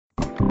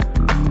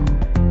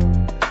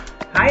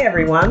Hi,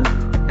 everyone,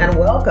 and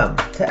welcome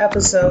to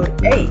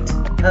episode 8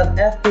 of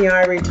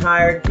FBI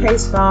Retired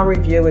Case File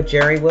Review with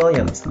Jerry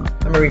Williams.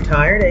 I'm a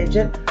retired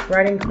agent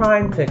writing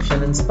crime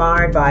fiction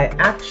inspired by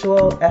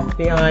actual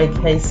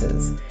FBI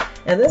cases.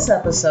 In this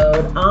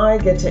episode, I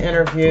get to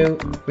interview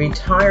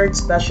retired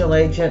Special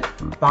Agent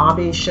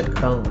Bobby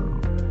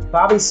Chacon.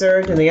 Bobby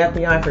served in the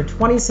FBI for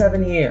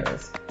 27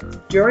 years.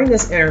 During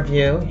this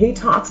interview, he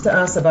talks to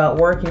us about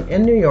working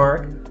in New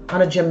York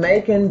on a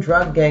Jamaican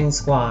drug gang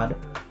squad,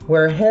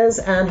 where his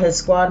and his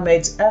squad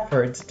mates'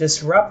 efforts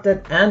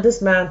disrupted and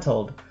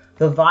dismantled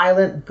the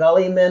violent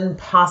Gullymen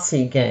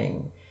Posse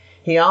gang.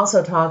 He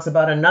also talks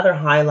about another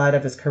highlight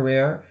of his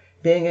career,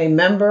 being a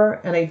member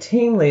and a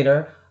team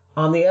leader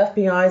on the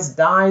FBI's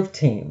dive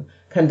team,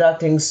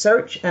 conducting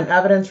search and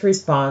evidence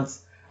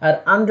response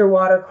at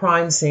underwater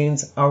crime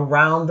scenes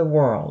around the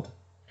world.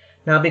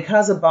 Now,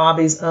 because of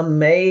Bobby's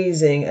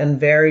amazing and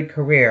varied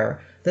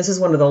career, this is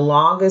one of the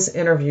longest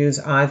interviews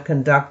I've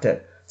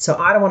conducted, so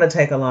I don't want to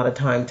take a lot of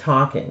time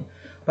talking.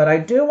 But I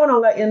do want to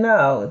let you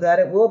know that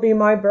it will be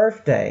my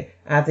birthday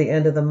at the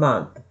end of the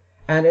month.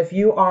 And if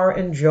you are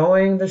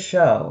enjoying the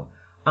show,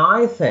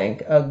 I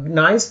think a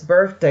nice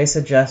birthday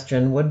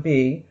suggestion would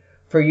be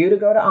for you to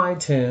go to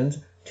iTunes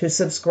to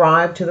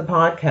subscribe to the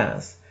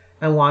podcast.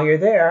 And while you're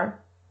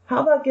there,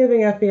 how about giving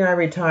FBI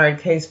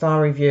Retired Case File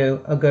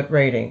Review a good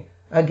rating?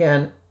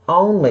 Again,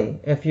 only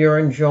if you're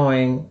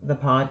enjoying the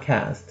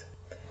podcast.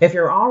 If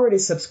you're already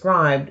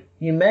subscribed,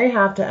 you may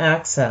have to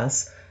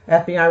access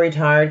FBI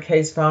Retired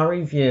Case File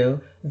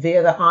Review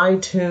via the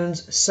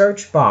iTunes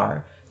search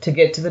bar to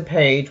get to the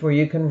page where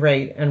you can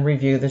rate and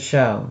review the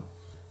show.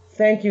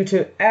 Thank you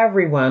to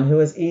everyone who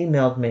has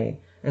emailed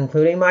me,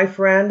 including my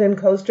friend in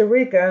Costa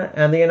Rica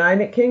and the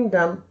United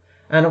Kingdom,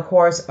 and of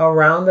course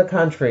around the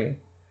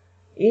country.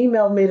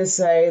 Emailed me to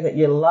say that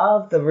you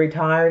love the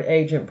retired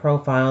agent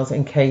profiles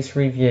and case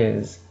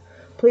reviews.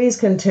 Please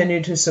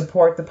continue to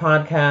support the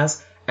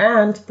podcast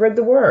and spread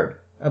the word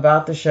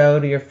about the show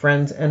to your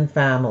friends and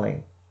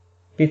family.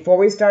 Before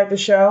we start the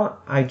show,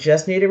 I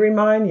just need to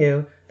remind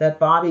you that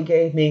Bobby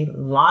gave me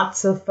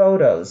lots of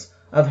photos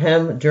of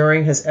him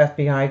during his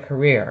FBI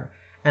career,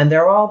 and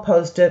they're all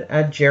posted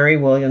at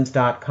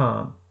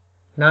jerrywilliams.com.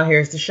 Now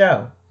here's the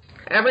show.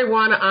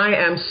 Everyone, I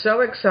am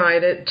so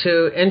excited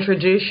to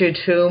introduce you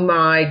to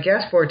my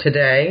guest for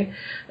today.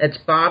 It's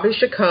Bobby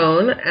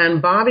Chacon,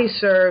 and Bobby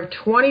served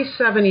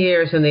 27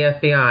 years in the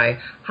FBI.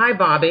 Hi,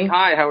 Bobby.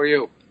 Hi, how are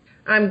you?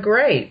 I'm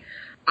great.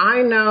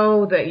 I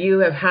know that you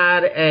have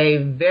had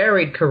a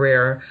varied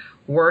career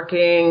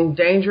working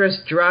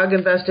dangerous drug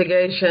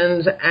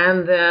investigations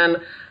and then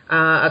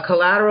a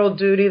collateral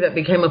duty that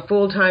became a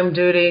full-time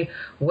duty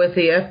with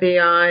the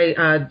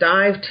FBI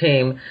dive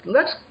team.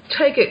 Let's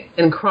take it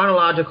in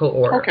chronological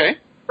order. Okay.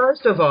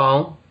 First of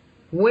all,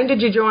 when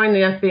did you join the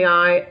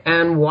FBI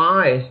and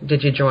why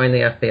did you join the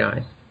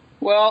FBI?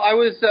 Well, I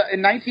was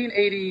in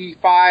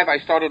 1985. I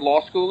started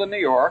law school in New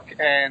York,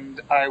 and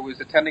I was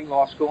attending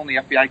law school, and the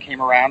FBI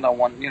came around on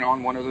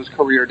one of those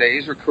career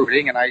days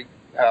recruiting, and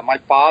my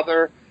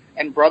father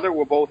and brother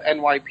were both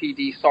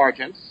NYPD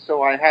sergeants,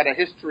 so I had a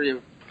history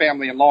of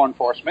family and law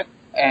enforcement,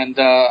 and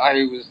I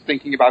was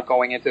thinking about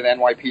going into the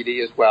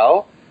NYPD as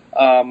well,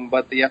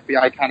 but the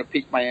FBI kind of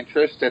piqued my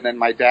interest, and then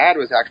my dad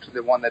was actually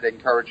the one that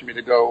encouraged me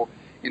to go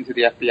into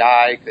the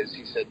FBI because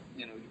he said,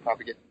 you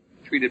probably get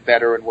treated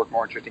better and work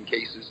more interesting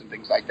cases and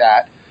things like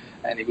that,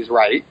 and he was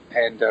right,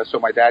 and so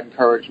my dad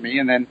encouraged me,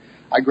 and then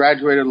I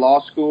graduated law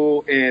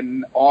school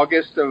in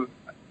August of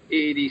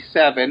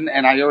 87,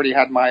 and I already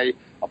had my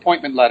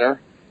appointment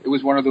letter. It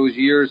was one of those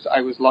years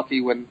I was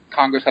lucky when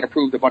Congress had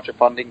approved a bunch of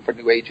funding for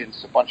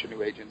a bunch of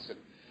new agents. And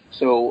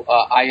so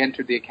I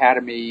entered the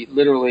academy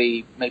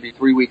literally maybe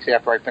 3 weeks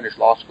after I finished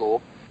law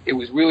school. It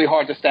was really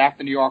hard to staff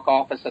the New York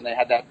office, and they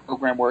had that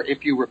program where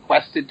if you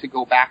requested to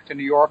go back to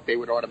New York, they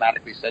would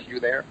automatically send you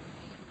there.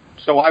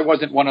 So I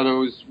wasn't one of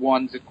those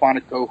ones at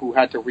Quantico who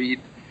had to read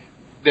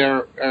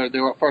their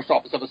first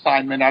office of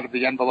assignment out of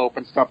the envelope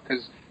and stuff,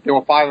 because there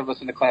were 5 of us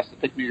in the class that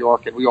picked New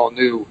York, and we all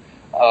knew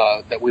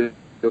that we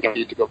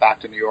need to go back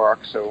to New York.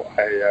 So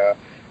I,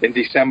 in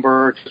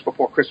December, just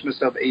before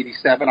Christmas of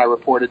 87, I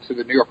reported to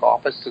the New York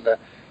office, to the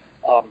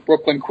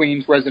Brooklyn,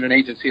 Queens resident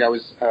agency. I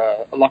was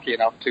lucky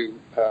enough to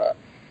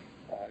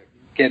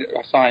get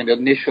assigned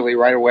initially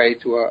right away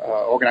to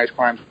a organized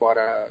crime squad,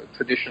 a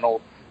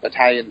traditional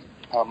Italian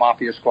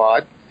mafia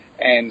squad.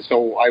 And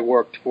so I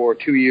worked for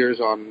 2 years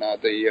on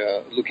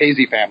the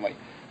Lucchese family,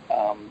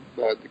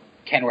 the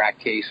Kenrack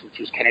case, which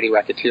was Kennedy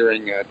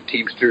racketeering. The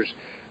Teamsters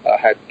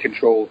had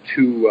controlled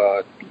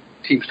 2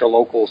 Teamster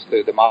locals.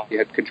 The mafia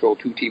had controlled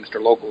 2 Teamster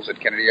locals at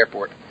Kennedy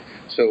Airport.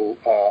 So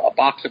a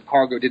box of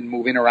cargo didn't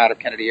move in or out of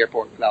Kennedy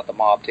Airport without the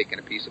mob taking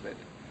a piece of it.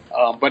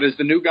 But as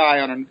the new guy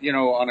on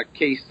a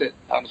case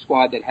on a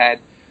squad that had,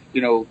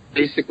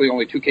 basically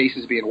only 2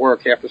 cases being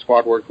worked, half the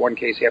squad worked one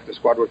case, half the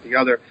squad worked the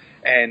other,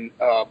 and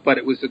but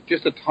it was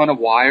just a ton of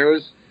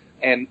wires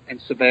and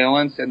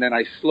surveillance, and then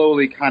I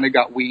slowly kind of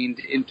got weaned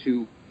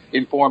into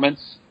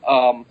informants.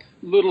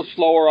 little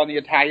slower on the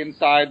Italian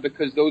side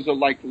because those are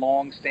like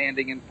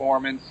long-standing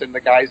informants, and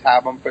the guys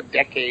have them for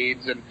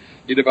decades, and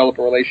you develop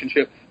a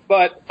relationship.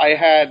 But I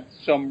had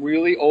some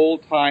really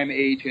old-time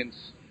agents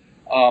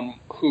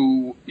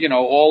who,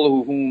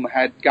 all of whom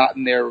had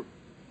gotten their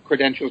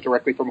credentials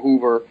directly from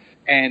Hoover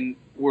and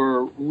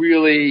were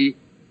really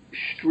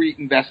street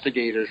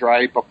investigators,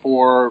 right,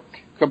 before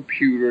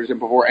computers and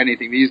before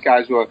anything. These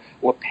guys were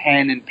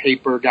pen and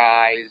paper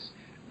guys.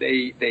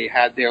 They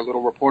had their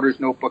little reporter's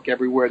notebook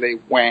everywhere they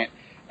went,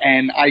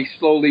 and I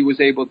slowly was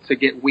able to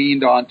get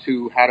weaned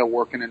onto how to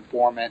work an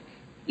informant.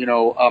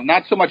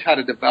 Not so much how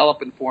to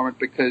develop informant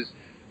because,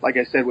 like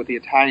I said, with the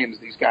Italians,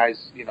 these guys,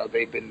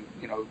 they've been,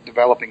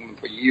 developing them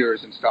for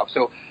years and stuff.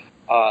 So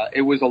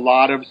it was a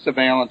lot of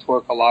surveillance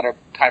work, a lot of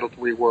Title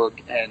III work,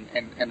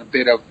 and a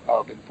bit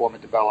of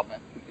informant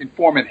development,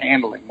 informant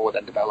handling more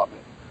than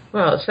development.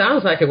 Well, it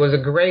sounds like it was a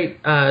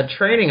great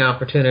training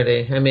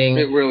opportunity. I mean,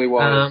 it really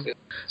was.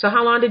 So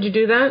how long did you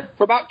do that?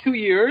 For about 2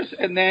 years,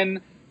 and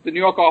then the New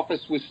York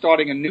office was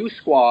starting a new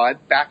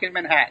squad back in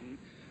Manhattan,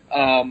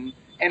 and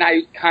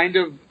I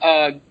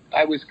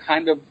was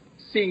kind of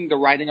seeing the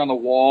writing on the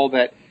wall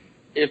that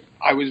if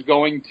I was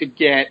going to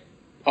get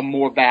a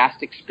more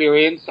vast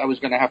experience, I was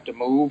going to have to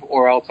move,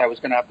 or else I was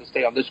going to have to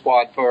stay on this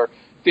squad for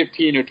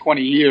 15 or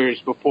 20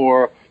 years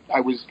before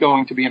I was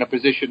going to be in a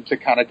position to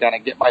kind of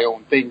get my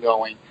own thing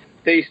going.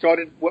 They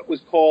started what was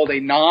called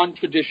a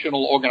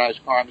non-traditional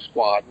organized crime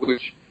squad,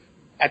 which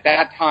at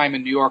that time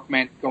in New York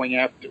meant going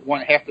after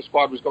half the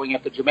squad was going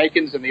after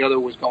Jamaicans and the other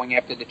was going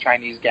after the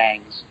Chinese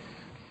gangs.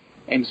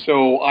 And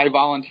so I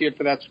volunteered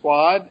for that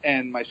squad,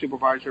 and my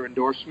supervisor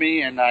endorsed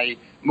me, and I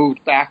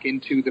moved back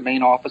into the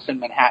main office in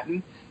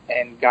Manhattan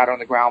and got on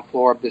the ground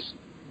floor of this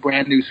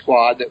brand new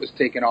squad that was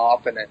taken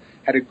off, and it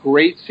had a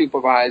great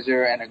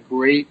supervisor and a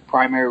great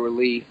primary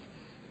relief.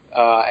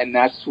 And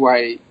that's where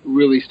I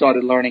really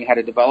started learning how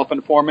to develop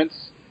informants,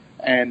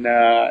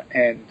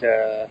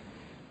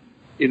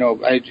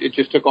 it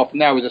just took off from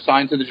there. I was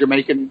assigned to the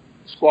Jamaican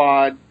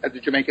squad, at the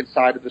Jamaican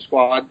side of the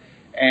squad,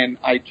 and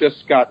I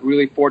just got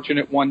really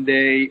fortunate one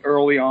day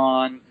early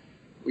on.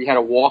 We had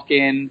a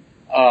walk-in,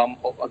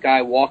 a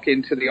guy walk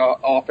into the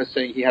office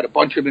saying he had a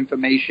bunch of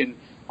information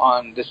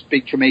on this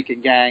big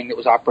Jamaican gang that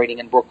was operating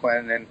in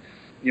Brooklyn, and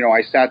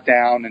I sat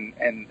down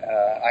and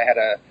I had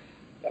a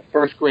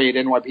first grade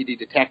NYPD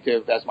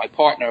detective as my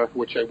partner,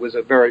 which was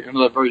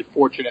another very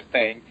fortunate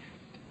thing.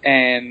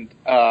 And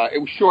it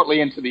was shortly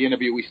into the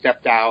interview we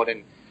stepped out,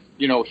 and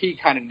he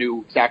kind of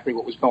knew exactly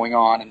what was going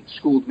on and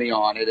schooled me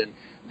on it. And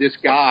this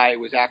guy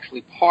was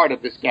actually part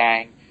of this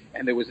gang,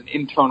 and there was an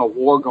internal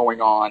war going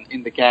on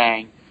in the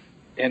gang.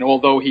 And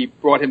although he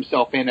brought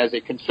himself in as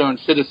a concerned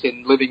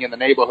citizen living in the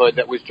neighborhood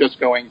that was just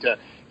going to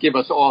give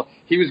us all,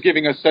 he was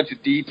giving us such a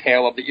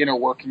detail of the inner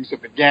workings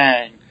of the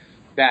gang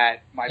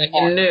that my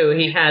partner knew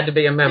he had to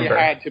be a member.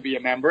 He had to be a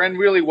member. And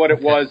really what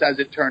it was, as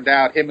it turned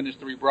out, him and his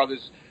three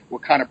brothers were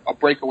kind of a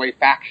breakaway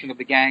faction of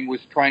the gang, was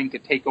trying to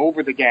take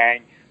over the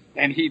gang.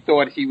 And he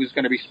thought he was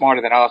going to be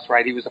smarter than us,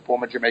 right? He was a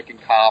former Jamaican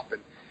cop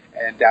and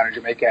down in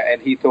Jamaica,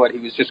 and he thought he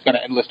was just going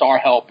to enlist our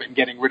help in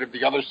getting rid of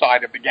the other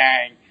side of the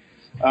gang.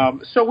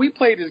 So we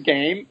played his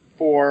game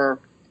for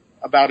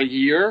about a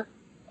year,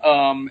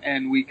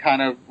 and we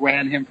kind of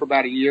ran him for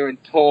about a year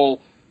until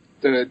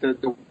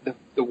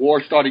the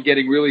war started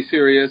getting really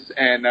serious.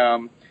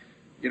 And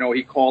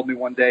he called me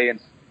one day and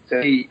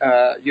said, "Hey,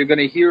 you're going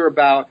to hear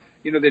about,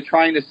 they're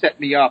trying to set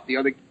me up. The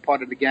other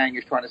part of the gang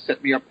is trying to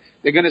set me up.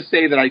 They're going to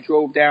say that I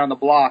drove down the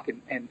block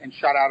and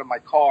shot out of my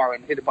car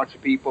and hit a bunch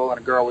of people,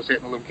 and a girl was hit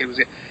and a little kid was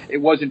hit. It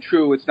wasn't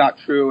true. It's not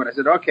true." And I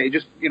said, "Okay,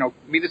 just,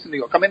 meet us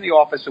come in the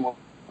office and we'll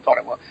talk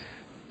it." Well,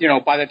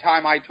 by the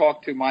time I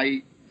talked to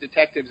my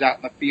detectives out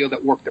in the field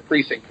that worked the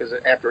precinct, because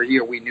after a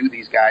year we knew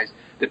these guys,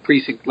 the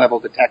precinct level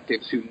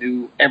detectives who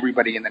knew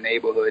everybody in the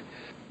neighborhood,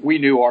 we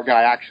knew our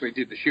guy actually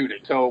did the shooting.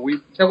 So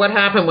what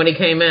happened when he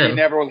came in?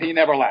 He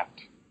never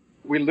left.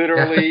 We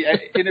literally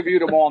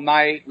interviewed him all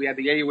night. We had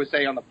the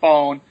AUSA on the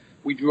phone.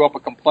 We drew up a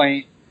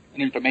complaint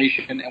and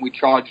information, and we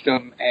charged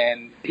him.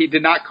 And he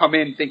did not come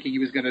in thinking he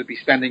was going to be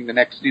spending the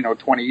next,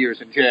 20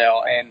 years in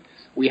jail. And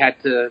we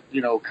had to,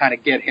 kind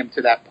of get him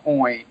to that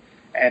point.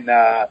 And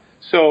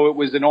so it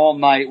was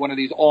one of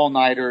these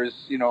all-nighters,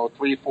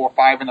 3, 4,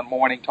 5 in the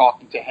morning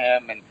talking to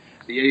him. And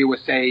the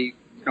AUSA,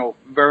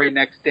 very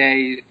next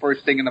day,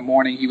 first thing in the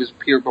morning, he was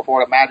appeared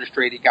before the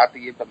magistrate. He got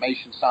the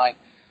information signed,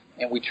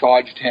 and we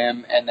charged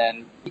him. And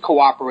then he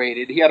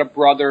cooperated. He had a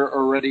brother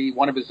already.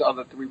 One of his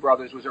other 3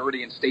 brothers was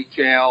already in state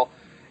jail.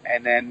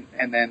 And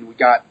then we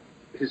got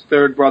his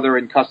third brother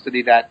in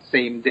custody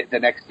the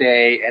next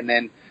day. And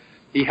then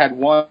he had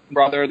one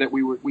brother that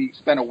we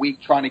spent a week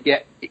trying to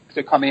get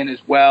to come in as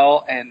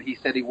well, and he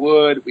said he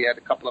would. We had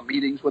a couple of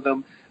meetings with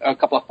him, a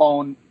couple of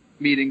phone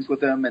meetings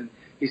with him, and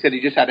he said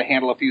he just had to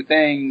handle a few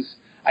things.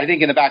 I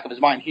think in the back of his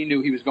mind, he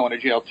knew he was going to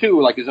jail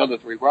too, like his other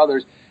 3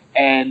 brothers,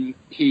 and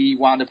he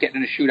wound up getting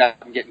in a shootout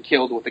and getting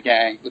killed with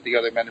the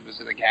other members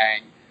of the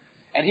gang.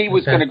 And he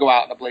was going to go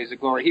out in a blaze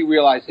of glory. He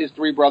realized his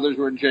 3 brothers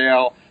were in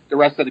jail. The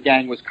rest of the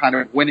gang was kind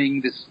of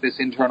winning this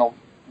internal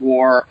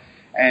war.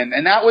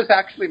 And that was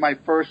actually my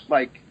first,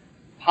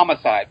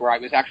 homicide, where I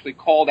was actually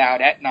called out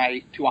at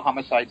night to a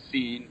homicide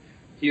scene.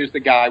 Here's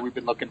the guy we've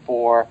been looking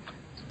for.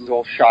 He was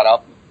all shot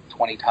up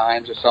 20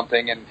 times or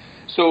something. And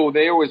so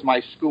there was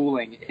my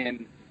schooling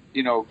in,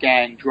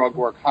 gang, drug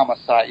work,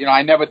 homicide.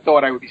 I never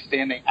thought I would be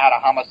standing at a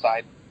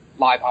homicide,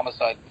 live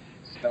homicide.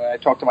 So I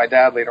talked to my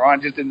dad later on.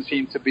 It just didn't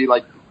seem to be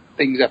like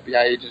things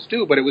FBI agents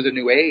do, but it was a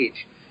new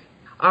age.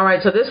 All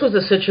right, so this was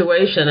a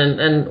situation,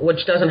 and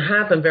which doesn't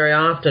happen very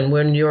often,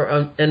 when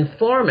your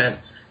informant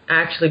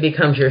actually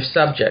becomes your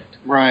subject.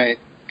 Right.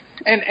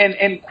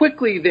 And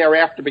quickly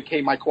thereafter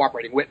became my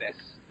cooperating witness.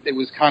 It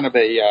was kind of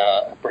a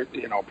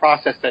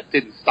process that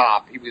didn't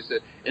stop. He was an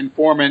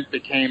informant,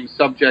 became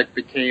subject,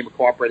 became a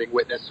cooperating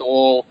witness.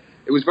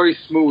 It was very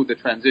smooth, the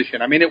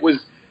transition. I mean, it was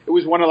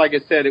one of, like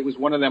I said, it was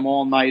one of them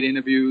all-night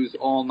interviews,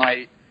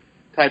 all-night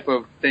type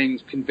of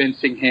things,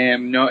 convincing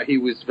him. No, he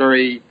was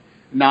very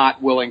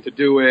not willing to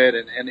do it,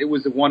 and it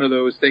was one of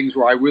those things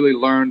where I really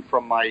learned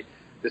from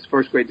this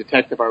first grade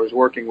detective I was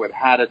working with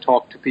how to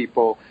talk to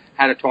people,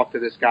 how to talk to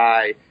this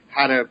guy,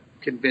 how to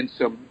convince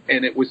him,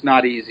 and it was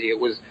not easy.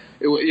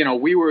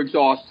 We were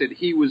exhausted,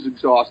 he was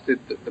exhausted,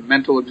 the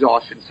mental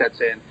exhaustion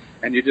sets in,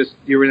 and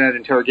you're in that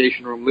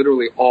interrogation room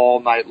literally all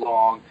night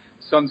long.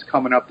 Sun's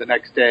coming up the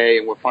next day,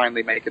 and we're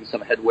finally making some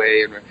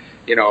headway, and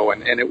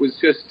it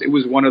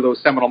was one of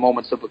those seminal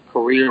moments of a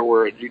career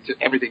where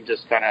everything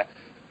just kind of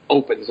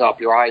opens up,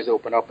 your eyes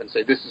open up and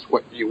say, this is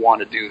what you want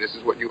to do, this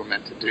is what you were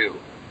meant to do.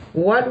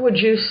 What would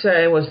you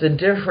say was the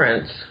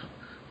difference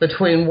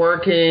between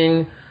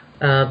working,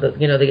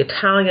 the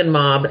Italian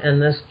mob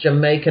and this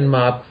Jamaican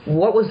mob?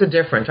 What was the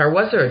difference, or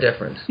was there a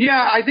difference?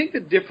 Yeah, I think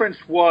the difference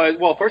was,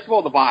 well, first of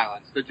all, the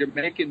violence. The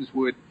Jamaicans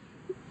would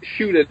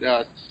shoot at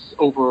us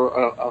over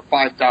a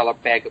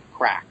 $5 bag of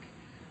crack.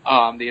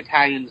 The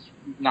Italians,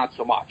 not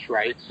so much,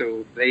 right?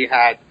 So we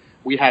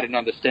had an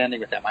understanding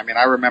with them. I mean,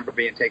 I remember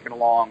being taken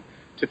along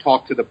to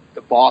talk to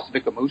the boss,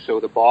 Vicamuso,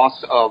 the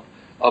boss of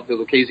the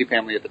Lucchese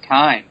family at the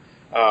time.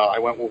 I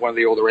went with one of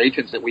the older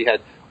agents that we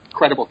had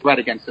credible threat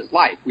against his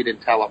life. We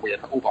didn't tell him we had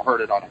overheard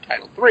it on a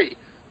Title III,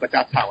 but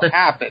that's how it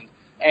happened.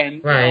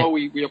 And right.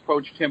 We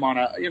approached him on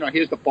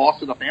here's the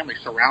boss of the family,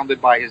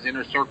 surrounded by his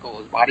inner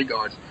circle, his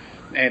bodyguards,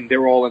 and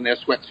they're all in their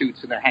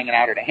sweatsuits and they're hanging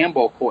out at a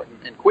handball court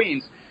in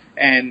Queens.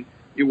 And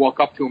you walk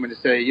up to him and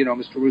say,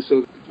 Mr.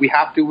 Russo, we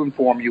have to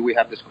inform you we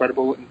have this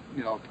credible,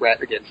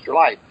 threat against your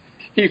life.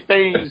 He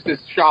feigns this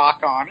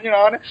shock on,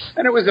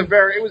 and it was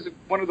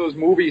one of those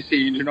movie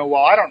scenes, well,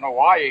 I don't know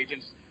why,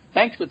 agents,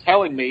 thanks for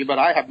telling me, but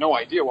I have no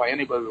idea why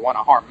anybody would want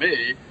to harm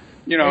me,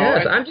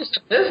 Yes, I'm just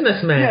a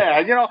businessman.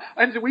 Yeah,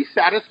 and we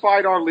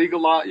satisfied our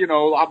legal,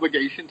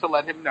 obligation to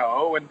let him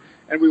know,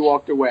 and we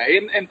walked away,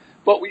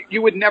 but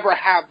you would never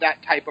have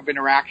that type of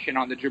interaction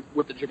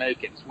with the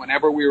Jamaicans.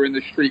 Whenever we were in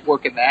the street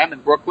working them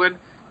in Brooklyn,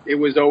 it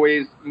was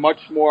always much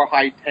more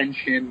high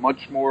tension,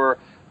 much more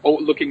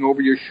looking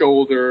over your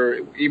shoulder.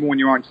 Even when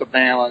you're on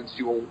surveillance,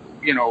 you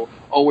will,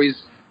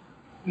 always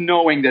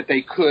knowing that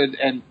they could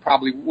and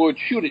probably would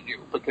shoot at you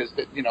because,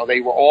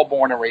 they were all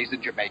born and raised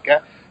in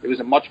Jamaica. It was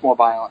a much more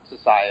violent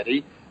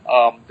society.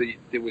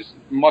 There was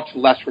much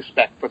less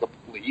respect for the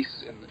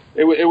police, and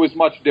it was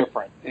much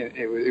different.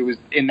 It was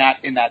in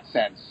that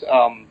sense.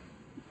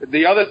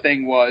 The other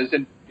thing was,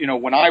 and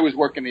when I was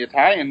working the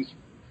Italians,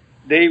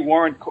 they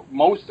weren't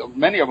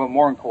many of them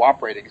weren't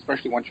cooperating,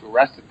 especially once you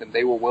arrested them.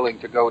 They were willing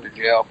to go to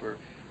jail for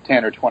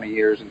 10 or 20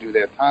 years and do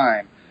their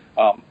time.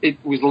 It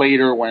was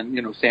later when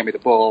Sammy the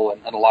Bull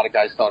and a lot of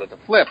guys started to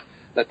flip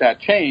that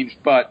changed,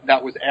 but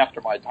that was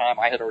after my time.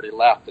 I had already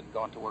left and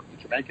gone to work with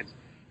the Jamaicans.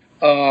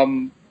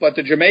 But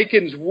the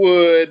Jamaicans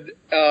would,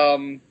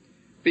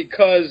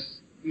 because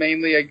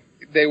mainly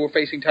they were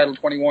facing Title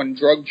 21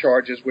 drug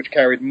charges, which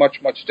carried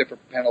much, much stiffer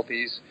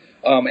penalties,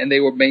 and they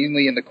were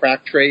mainly in the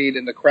crack trade,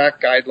 and the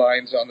crack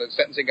guidelines on the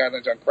sentencing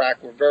guidelines on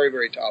crack were very,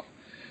 very tough.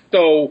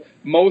 So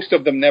most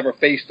of them never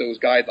faced those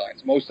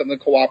guidelines. Most of them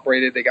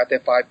cooperated. They got their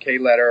 5K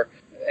letter,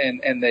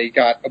 and they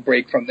got a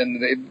break from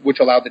them, which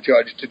allowed the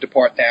judge to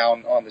depart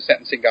down on the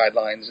sentencing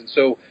guidelines. And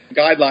so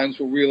guidelines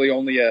were really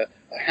only a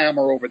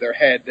hammer over their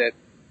head that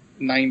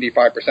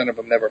 95% of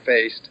them never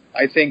faced.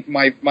 I think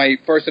my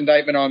first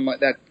indictment on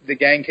the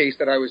gang case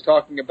that I was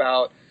talking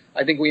about,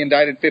 I think we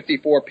indicted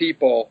 54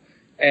 people,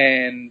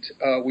 and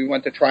we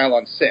went to trial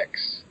on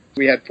 6.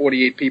 We had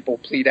 48 people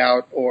plead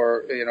out,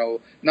 or,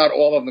 not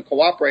all of them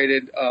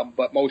cooperated,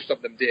 but most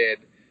of them did.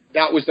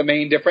 That was the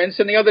main difference.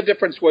 And the other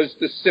difference was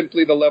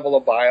simply the level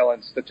of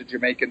violence that the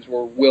Jamaicans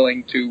were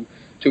willing to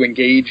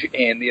engage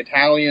in. The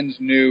Italians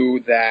knew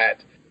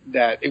that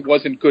it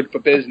wasn't good for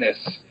business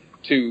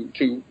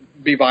to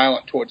be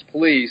violent towards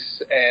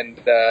police. And,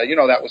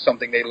 that was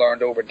something they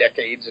learned over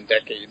decades and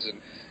decades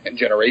and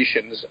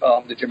generations.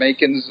 The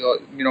Jamaicans,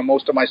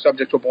 most of my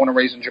subjects were born and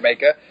raised in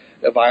Jamaica,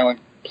 a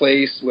violent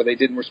place where they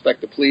didn't respect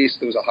the police.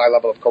 There was a high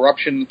level of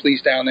corruption in the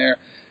police down there.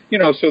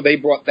 So they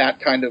brought that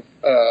kind of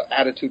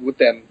attitude with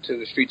them to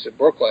the streets of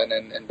Brooklyn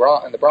and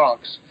the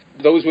Bronx.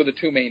 Those were the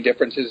two main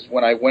differences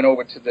when I went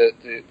over to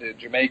the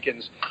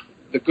Jamaicans.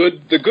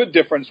 The good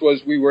difference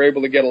was we were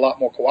able to get a lot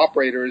more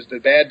cooperators. The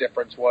bad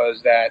difference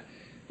was that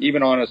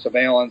even on a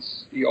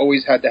surveillance, you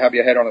always had to have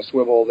your head on a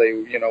swivel. They,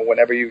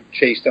 whenever you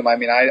chased them, I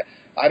mean,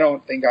 I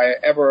don't think I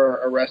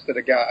ever arrested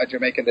a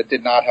Jamaican that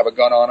did not have a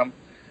gun on him.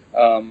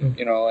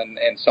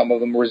 And some of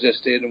them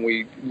resisted, and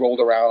we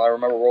rolled around. I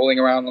remember rolling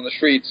around on the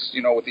streets,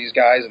 with these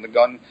guys, and the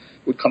gun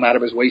would come out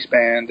of his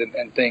waistband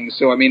and things.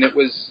 So I mean, it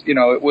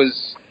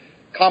was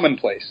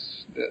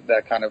commonplace,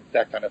 that kind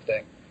of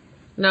thing.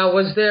 Now,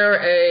 was there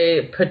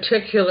a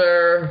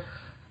particular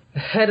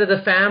head of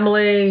the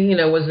family?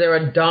 Was there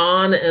a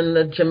Don in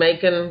the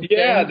Jamaican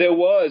gang? There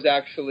was,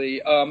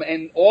 actually.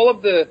 And all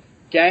of the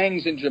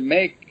gangs in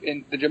Jamaica,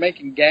 the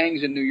Jamaican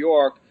gangs in New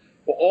York,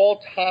 were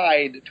all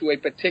tied to a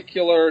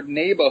particular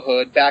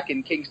neighborhood back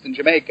in Kingston,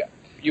 Jamaica.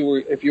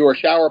 If you were a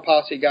Shower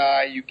Posse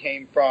guy, you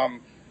came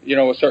from,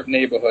 a certain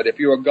neighborhood. If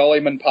you were a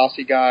Gullymen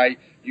Posse guy,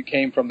 you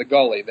came from the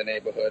Gully, the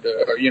neighborhood,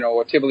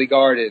 or Tivoli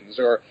Gardens,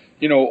 or,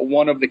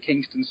 one of the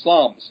Kingston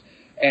slums.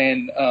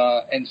 And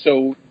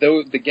so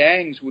the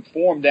gangs would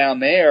form down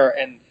there,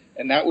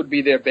 and that would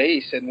be their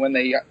base. And when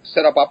they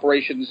set up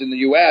operations in the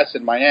U.S.,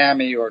 in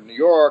Miami or New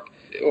York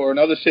or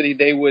another city,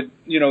 they would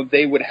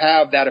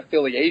have that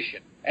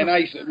affiliation. And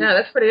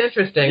that's pretty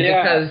interesting,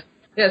 because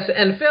yes,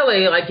 in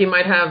Philly, like, you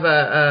might have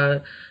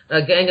a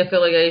gang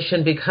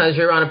affiliation because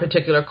you're on a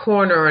particular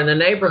corner in the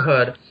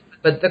neighborhood.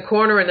 But the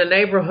corner in the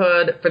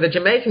neighborhood for the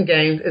Jamaican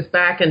gangs is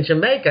back in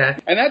Jamaica.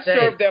 And that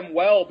served them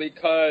well,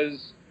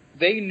 because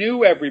they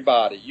knew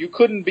everybody. You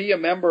couldn't be a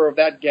member of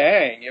that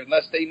gang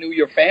unless they knew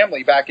your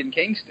family back in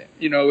Kingston.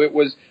 You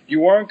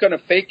weren't going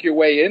to fake your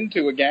way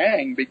into a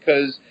gang,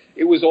 because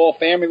it was all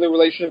family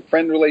relationship,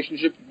 friend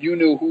relationship. You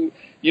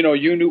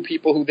knew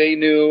people who they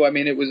knew. I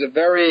mean, it was a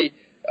very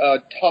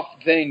tough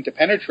thing to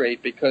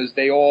penetrate, because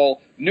they all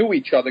knew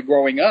each other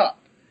growing up.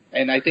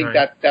 And I think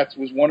that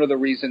was one of the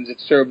reasons it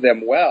served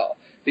them well.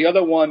 The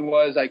other one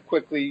was, I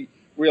quickly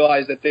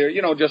realized that there,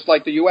 just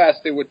like the U.S.,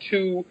 there were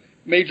two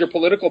major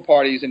political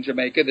parties in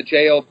Jamaica, the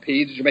JLP,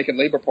 the Jamaican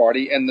Labor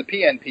Party, and the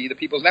PNP, the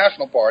People's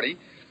National Party.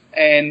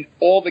 And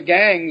all the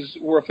gangs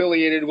were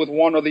affiliated with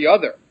one or the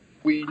other.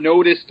 We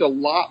noticed a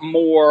lot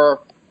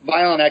more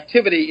violent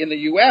activity in the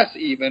U.S.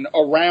 even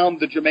around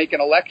the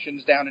Jamaican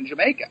elections down in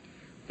Jamaica.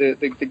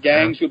 The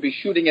gangs would be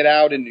shooting it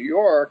out in New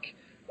York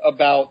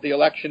about the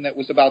election that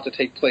was about to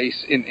take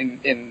place in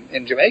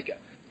Jamaica.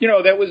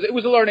 It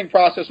was a learning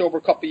process over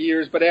a couple of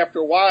years, but after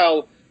a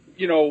while,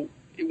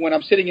 when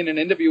I'm sitting in an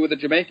interview with a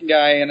Jamaican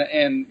guy and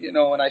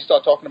I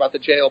start talking about the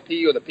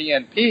JLP or the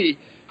PNP,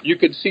 you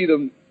could see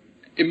them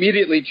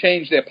immediately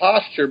change their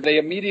posture. They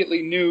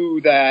immediately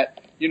knew that,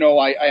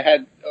 I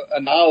had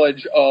a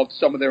knowledge of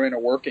some of their inner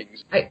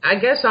workings. I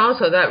guess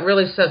also that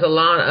really says a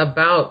lot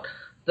about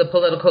the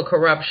political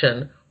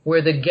corruption,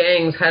 where the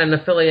gangs had an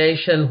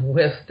affiliation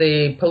with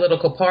the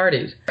political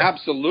parties.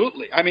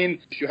 Absolutely. I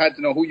mean, you had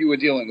to know who you were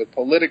dealing with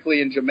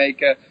politically in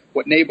Jamaica,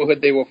 what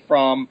neighborhood they were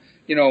from,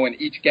 and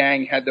each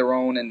gang had their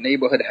own, and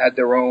neighborhood had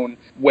their own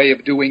way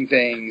of doing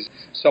things.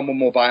 Some were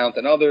more violent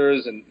than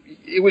others, and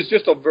it was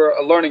just a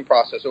learning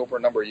process over a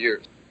number of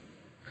years.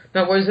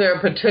 Now, was there a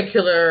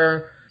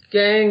particular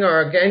gang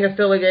or a gang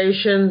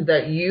affiliation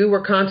that you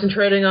were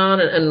concentrating on,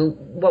 and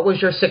what was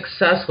your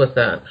success with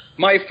that?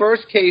 My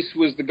first case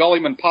was the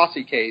Gullymen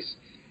Posse case,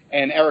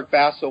 and Eric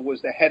Vassell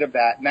was the head of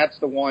that, and that's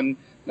the one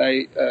that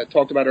I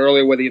talked about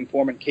earlier, where the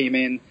informant came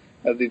in,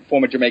 the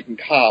former Jamaican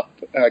cop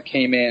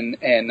came in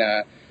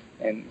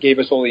and gave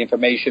us all the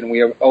information.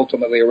 We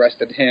ultimately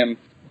arrested him.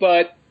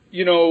 But,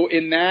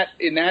 in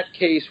that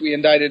case, we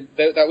indicted,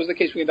 that was the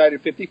case we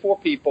indicted 54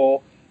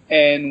 people,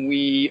 and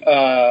we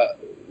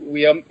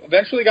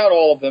eventually got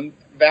all of them.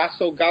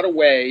 Vassell got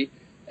away,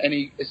 and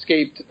he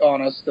escaped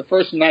on us. The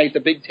first night, the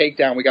big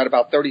takedown, we got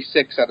about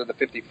 36 out of the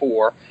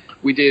 54.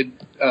 We did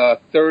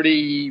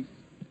 30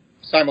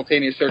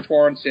 simultaneous search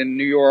warrants in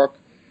New York,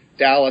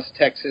 Dallas,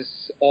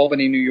 Texas,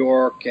 Albany, New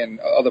York, and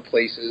other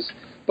places.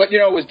 But,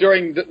 it was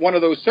during one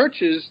of those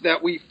searches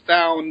that we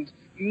found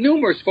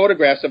numerous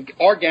photographs of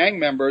our gang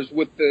members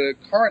with the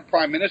current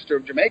Prime Minister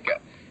of Jamaica.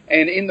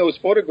 And in those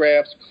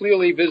photographs,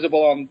 clearly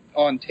visible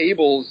on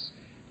tables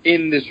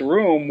in this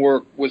room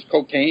was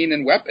cocaine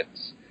and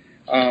weapons.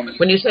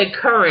 When you say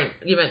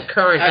current, you meant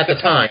current at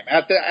the time.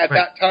 At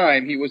that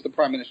time, he was the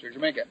Prime Minister of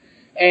Jamaica.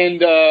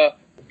 And, the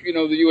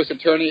U.S.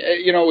 Attorney,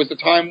 it was the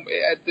time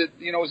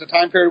it was the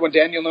time period when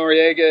Daniel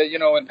Noriega,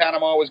 in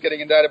Panama was getting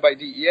indicted by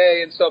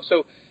DEA and stuff.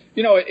 So,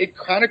 it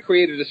kind of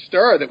created a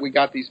stir that we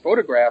got these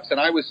photographs. And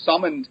I was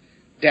summoned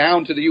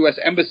down to the U.S.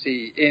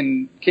 Embassy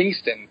in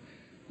Kingston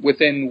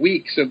within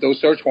weeks of those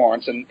search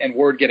warrants and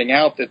word getting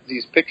out that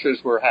these pictures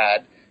were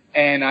had.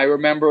 And I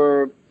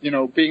remember,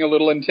 being a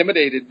little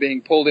intimidated,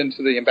 being pulled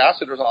into the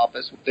ambassador's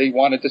office. They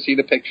wanted to see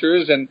the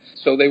pictures, and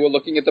so they were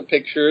looking at the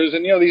pictures.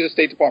 And, these are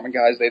State Department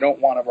guys. They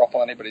don't want to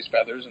ruffle anybody's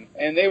feathers.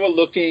 And they were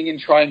looking and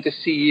trying to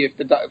see if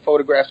the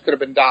photographs could have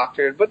been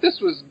doctored. But this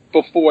was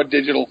before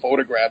digital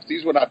photographs.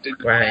 These were not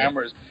digital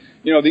cameras.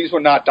 These were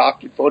not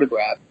doctored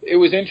photographs. It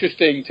was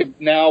interesting to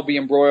now be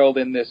embroiled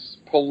in this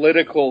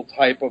political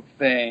type of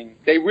thing.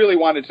 They really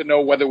wanted to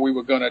know whether we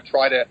were going to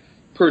try to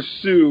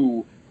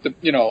pursue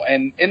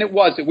and it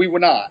wasn't. We were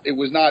not. It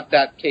was not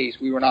that case.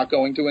 We were not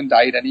going to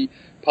indict any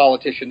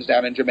politicians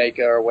down in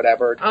Jamaica or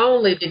whatever.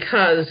 Only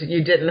because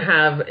you didn't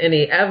have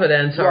any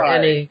evidence or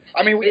any...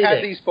 I mean, we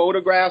had these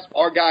photographs.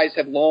 Our guys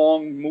had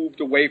long moved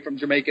away from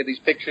Jamaica. These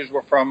pictures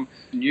were from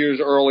years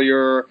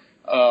earlier.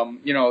 So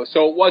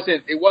it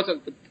wasn't,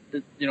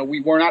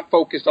 we were not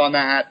focused on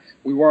that.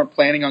 We weren't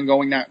planning on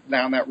going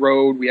down that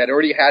road. We had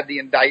already had the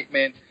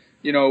indictment.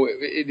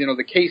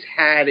 The case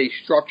had a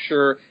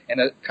structure and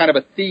a kind of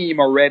a theme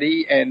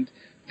already, and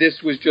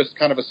this was just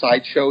kind of a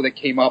sideshow that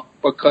came up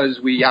because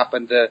we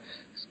happened to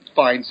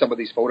find some of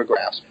these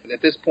photographs.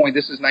 At this point,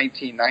 this is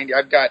 1990.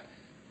 I've got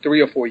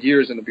 3 or 4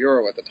 years in the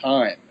Bureau at the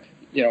time.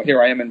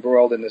 Here I am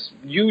embroiled in this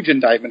huge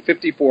indictment,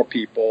 54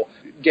 people,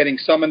 getting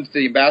summoned to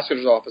the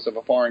ambassador's office of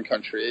a foreign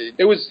country.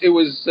 It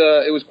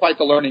was quite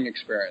the learning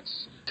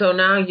experience. So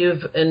now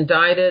you've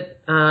indicted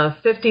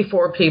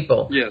 54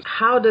 people. Yes.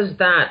 How does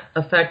that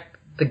affect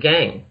the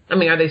gang? I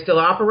mean, are they still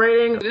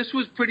operating? This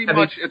was pretty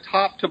much a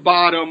top to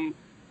bottom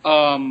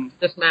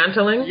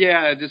dismantling?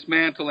 Yeah,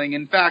 dismantling.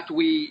 In fact,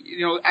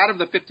 we, out of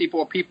the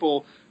 54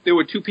 people, there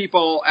were 2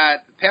 people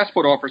at the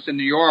passport office in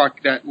New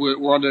York that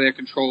were under their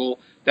control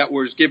that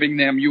was giving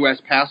them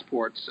U.S.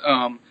 passports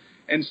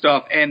and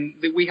stuff. And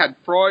we had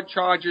fraud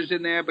charges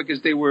in there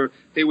because they were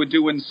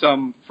doing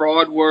some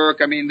fraud work.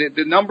 I mean,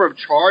 the number of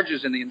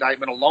charges in the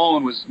indictment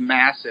alone was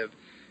massive.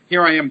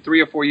 Here I am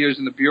 3 or 4 years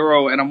in the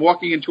Bureau, and I'm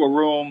walking into a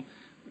room,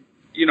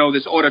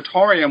 this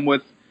auditorium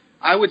with,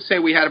 I would say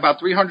we had about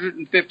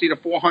 350 to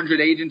 400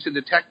 agents and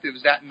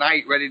detectives that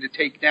night ready to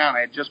take down.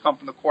 I had just come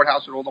from the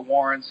courthouse with all the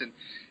warrants, and,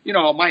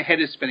 my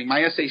head is spinning.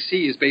 My SAC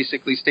is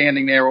basically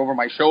standing there over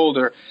my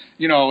shoulder.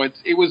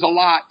 It was a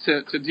lot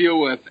to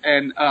deal with.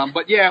 And,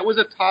 but yeah, it was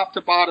a top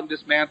to bottom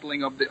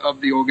dismantling of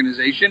the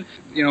organization.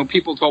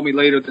 People told me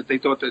later that they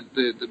thought that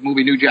the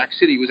movie New Jack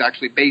City was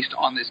actually based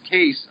on this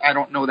case. I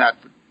don't know that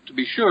to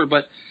be sure,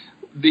 but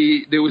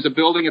there was a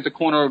building at the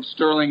corner of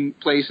Sterling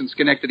Place and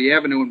Schenectady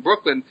Avenue in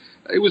Brooklyn.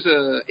 It was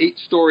a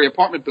 8-story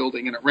apartment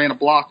building, and it ran a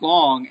block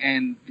long,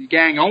 and the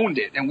gang owned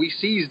it, and we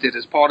seized it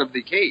as part of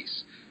the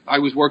case. I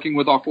was working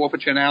with our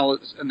forfeiture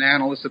analyst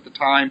at the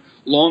time,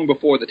 long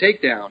before the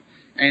takedown.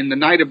 And the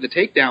night of the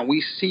takedown,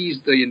 we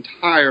seized the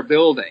entire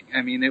building.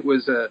 I mean, it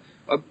was a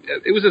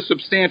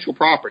substantial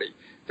property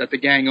that the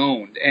gang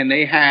owned, and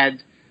they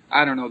had,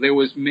 I don't know, there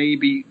was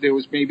maybe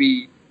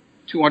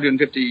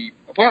 250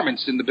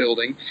 apartments in the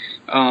building,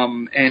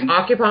 and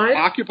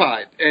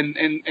occupied,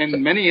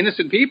 and many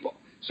innocent people.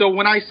 So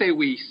when I say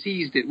we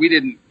seized it, we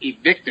didn't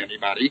evict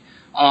anybody,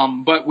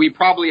 but we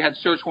probably had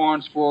search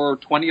warrants for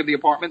 20 of the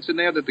apartments in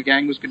there that the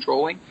gang was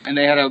controlling, and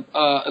they had a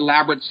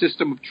elaborate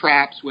system of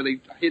traps where they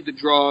hid the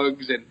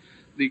drugs, and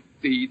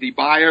the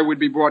buyer would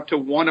be brought to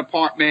one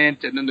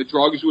apartment, and then the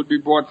drugs would be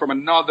brought from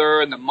another,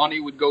 and the money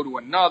would go to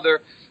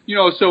another. It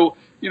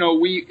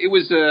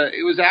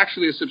was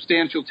actually a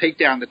substantial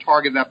takedown to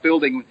target that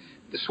building.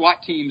 The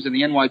SWAT teams and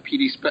the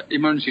NYPD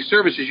Emergency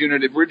Services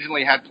Unit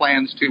originally had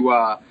plans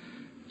to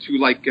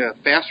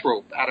fast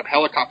rope out of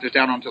helicopters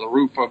down onto the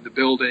roof of the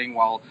building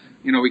while,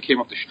 we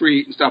came up the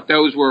street and stuff.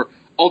 Those were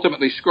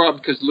ultimately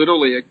scrubbed because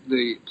literally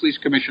the police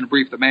commissioner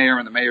briefed the mayor,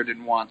 and the mayor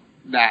didn't want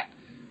that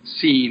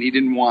scene. He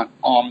didn't want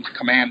armed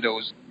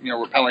commandos,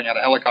 rappelling out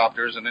of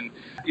helicopters. And then,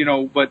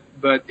 but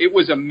it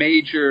was a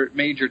major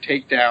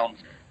takedown.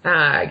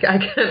 I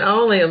can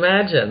only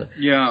imagine.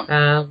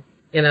 Yeah.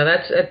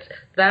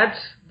 That's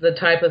the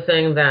type of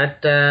thing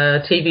that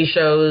TV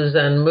shows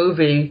and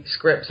movie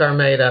scripts are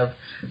made of,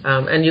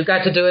 and you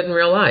got to do it in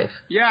real life.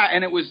 Yeah,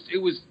 and it was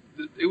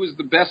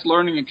the best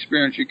learning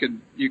experience you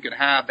could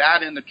have.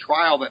 That and the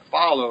trial that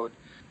followed,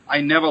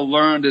 I never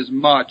learned as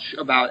much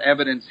about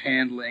evidence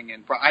handling,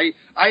 and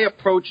I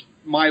approached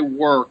my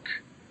work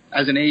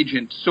as an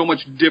agent so much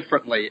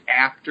differently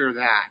after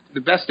that.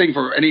 The best thing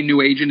for any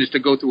new agent is to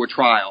go through a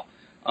trial.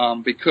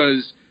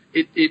 Because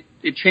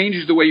it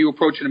changes the way you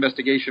approach an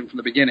investigation from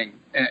the beginning,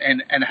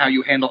 and how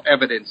you handle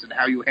evidence, and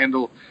how you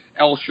handle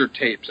Elsher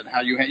tapes, and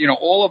how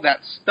all of that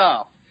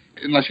stuff.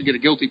 Unless you get a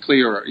guilty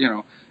plea, or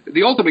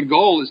the ultimate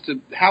goal is to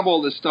have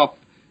all this stuff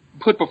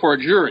put before a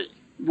jury.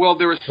 Well,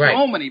 there are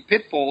so many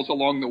pitfalls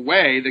along the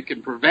way that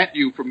can prevent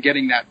you from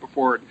getting that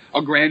before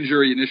a grand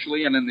jury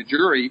initially, and then the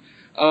jury.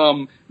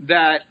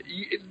 That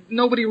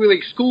nobody really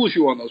schools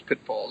you on those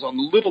pitfalls, on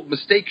the little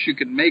mistakes you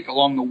can make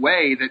along the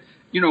way that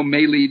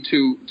may lead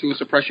to a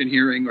suppression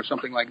hearing or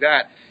something like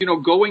that.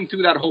 Going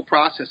through that whole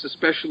process,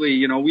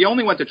 especially, we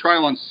only went to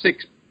trial on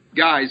 6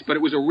 guys, but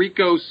it was a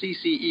RICO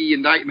CCE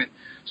indictment.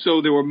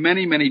 So there were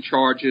many, many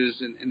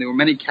charges, and there were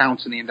many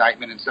counts in the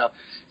indictment and stuff.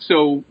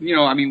 So,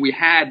 we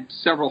had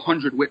several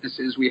hundred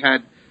witnesses. We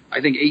had,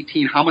 I think,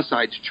 18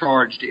 homicides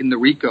charged in the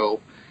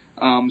RICO.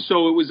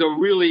 So it was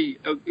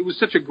it was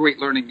such a great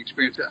learning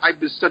experience. I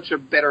was such a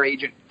better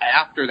agent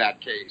after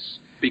that case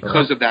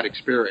because of that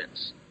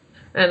experience.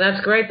 And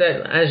that's great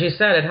that, as you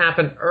said, it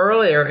happened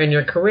earlier in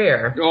your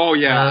career. Oh,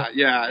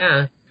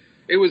 yeah.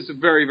 It was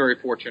very, very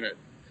fortunate.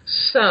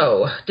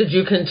 So, did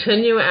you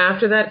continue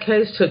after that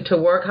case to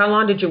work? How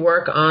long did you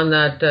work on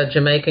that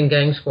Jamaican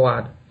gang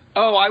squad?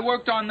 Oh, I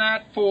worked on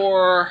that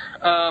for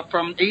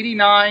from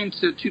 89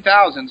 to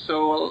 2000,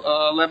 so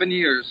 11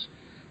 years.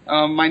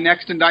 My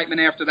next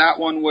indictment after that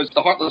one was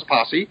the Heartless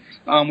Posse.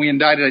 We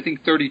indicted, I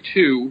think,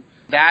 32.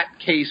 That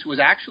case was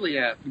actually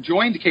a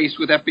joined case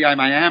with FBI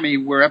Miami,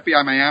 where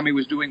FBI Miami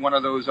was doing one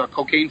of those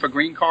cocaine for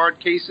green card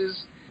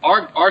cases.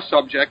 Our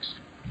subjects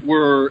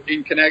were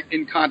in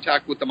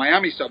contact with the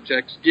Miami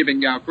subjects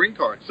giving out green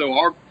cards. So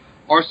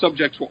our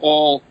subjects were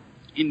all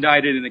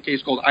indicted in a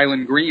case called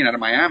Island Green out of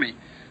Miami.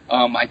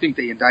 I think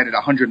they indicted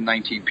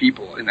 119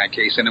 people in that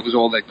case, and it was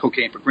all that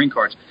cocaine for green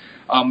cards.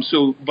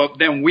 But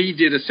then we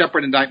did a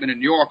separate indictment in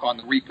New York on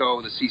the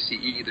RICO, the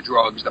CCE, the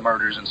drugs, the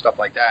murders, and stuff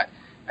like that.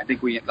 I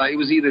think it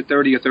was either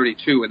 30 or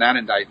 32 in that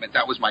indictment.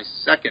 That was my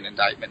second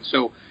indictment.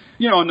 So,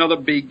 another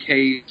big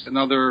case,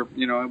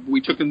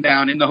 we took them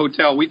down in the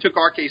hotel. We took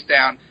our case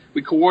down.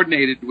 We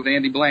coordinated with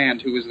Andy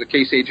Bland, who was the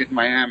case agent in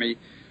Miami.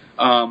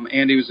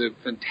 Andy was a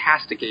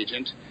fantastic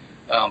agent.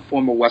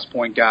 Former West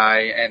Point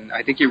guy, and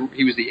I think he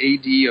was the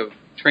AD of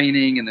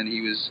training, and then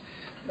he was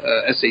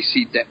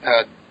SAC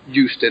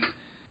Houston.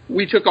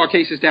 We took our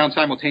cases down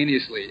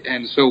simultaneously,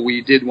 and so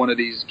we did one of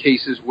these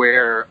cases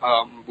where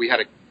we had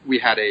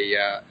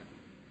a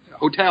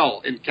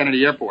hotel in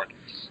Kennedy Airport,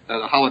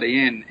 the Holiday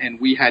Inn, and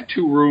we had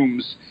two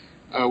rooms.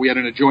 We had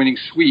an adjoining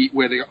suite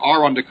where they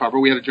are undercover.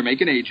 We had a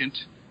Jamaican agent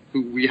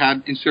who we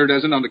had inserted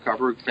as an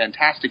undercover,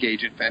 fantastic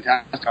agent,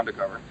 fantastic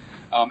undercover.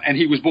 And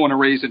he was born and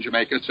raised in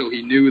Jamaica, so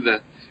he knew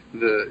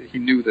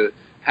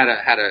how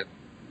to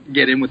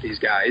get in with these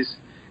guys.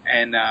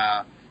 And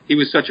he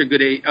was such a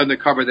good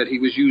undercover that he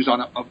was used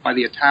by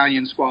the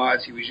Italian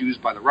squads. He was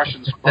used by the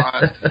Russian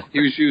squads. He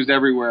was used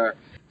everywhere.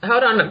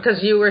 Hold on,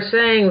 because you were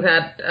saying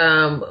that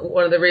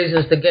one of the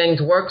reasons the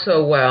gangs work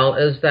so well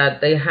is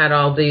that they had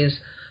all these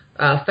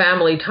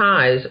family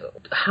ties.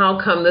 How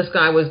come this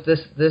guy was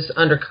this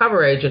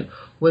undercover agent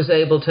was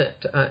able to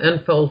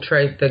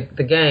infiltrate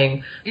the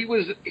gang? He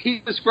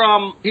was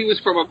from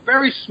a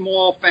very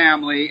small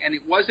family, and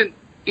it wasn't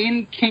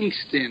in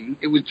Kingston.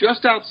 It was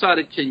just outside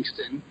of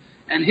Kingston,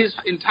 and his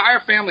entire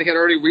family had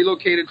already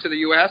relocated to the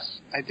U.S.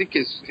 I think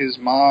his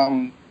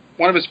mom,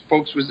 one of his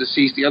folks was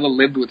deceased. The other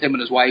lived with him and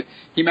his wife.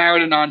 He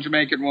married a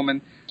non-Jamaican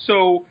woman.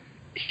 So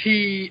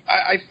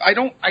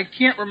I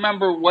can't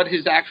remember what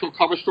his actual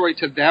cover story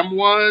to them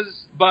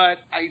was, but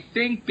I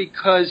think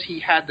because he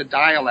had the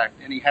dialect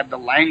and he had the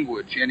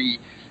language and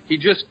he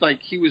just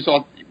he was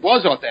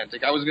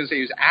authentic. I was going to say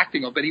he was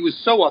acting, but he was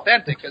so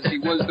authentic because he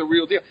was the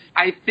real deal.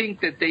 I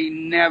think that they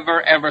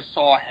never ever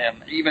saw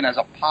him even as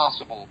a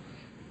possible.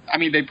 I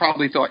mean, they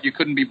probably thought you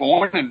couldn't be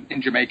born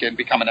in Jamaica and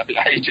become an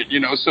FBI agent,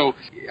 So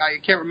I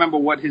can't remember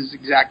what his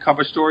exact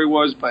cover story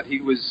was, but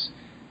he was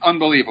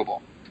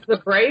unbelievable. The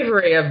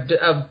bravery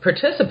of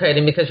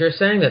participating, because you're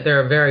saying that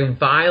they're a very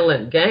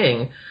violent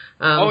gang.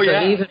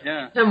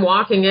 Him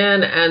walking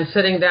in and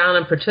sitting down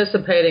and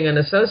participating and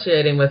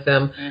associating with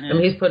them, I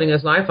mean, he's putting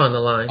his life on the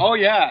line. Oh,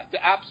 yeah,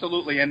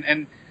 absolutely.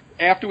 And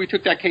after we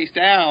took that case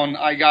down,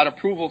 I got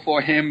approval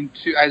for him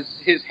as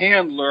his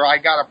handler, I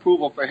got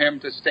approval for him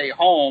to stay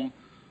home.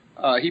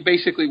 He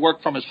basically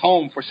worked from his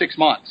home for 6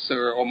 months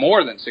or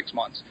more than 6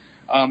 months,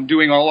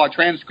 doing all our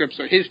transcripts,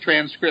 or his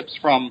transcripts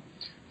from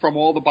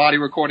all the body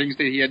recordings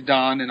that he had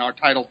done and our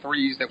Title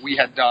IIIs that we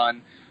had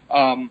done.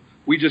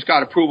 We just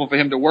got approval for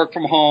him to work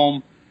from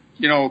home,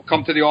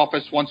 come to the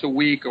office once a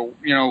week, or,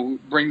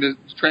 bring the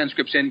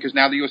transcripts in, because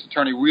now the U.S.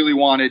 Attorney really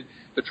wanted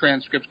the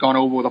transcripts gone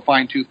over with a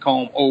fine-tooth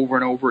comb over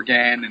and over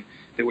again, and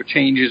there were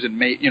changes and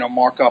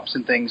markups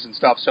and things and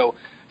stuff. So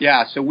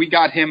we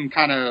got him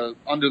kind of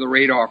under the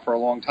radar for a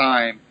long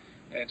time.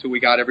 And so we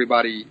got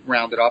everybody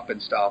rounded up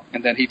and stuff.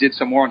 And then he did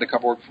some more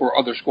undercover work for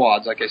other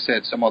squads, like I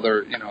said, some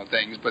other,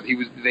 things. But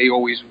they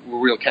always were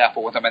real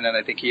careful with him. And then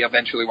I think he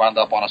eventually wound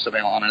up on an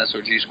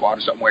SOG squad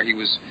or something where he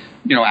was,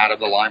 out of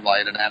the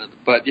limelight and out of.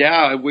 But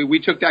we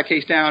took that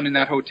case down in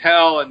that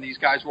hotel, and these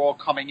guys were all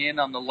coming in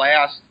on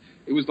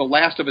it was the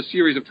last of a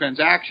series of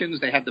transactions.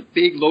 They had the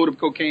big load of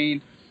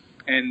cocaine,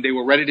 and they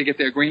were ready to get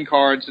their green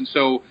cards. And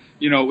so,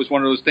 it was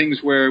one of those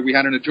things where we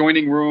had an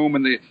adjoining room,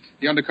 and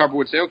the undercover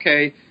would say,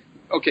 okay,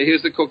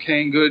 here's the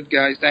cocaine. Good,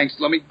 guys, thanks.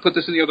 Let me put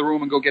this in the other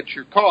room and go get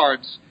your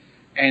cards.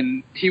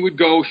 And he would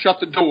go shut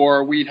the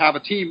door. We'd have a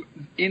team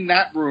in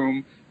that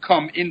room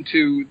come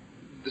into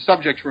the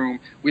subject's room.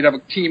 We'd have a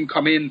team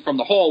come in from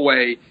the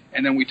hallway,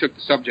 and then we took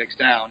the subjects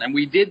down. And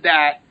we did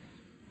that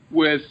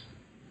with,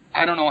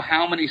 I don't know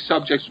how many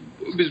subjects.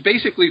 It was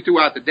basically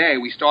throughout the day.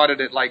 We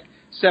started at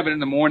 7 in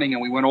the morning,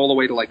 and we went all the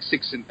way to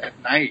 6 at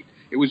night.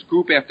 It was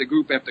group after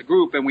group after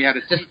group, and we had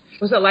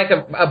Was it like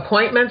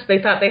appointments?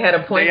 They thought they had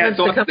appointments?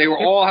 They were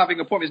all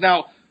having appointments.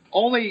 Now,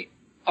 only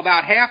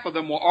about half of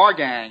them were our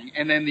gang,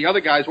 and then the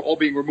other guys were all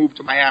being removed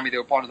to Miami. They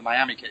were part of the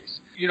Miami case.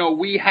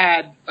 We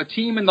had a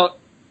team in the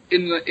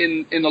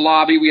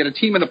lobby. We had a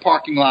team in the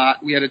parking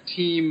lot. We had a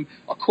team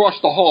across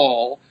the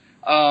hall.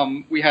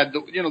 We had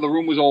the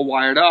room was all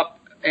wired up,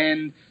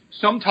 and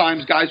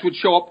sometimes guys would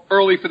show up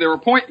early for their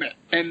appointment,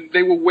 and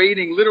they were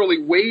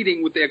literally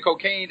waiting with their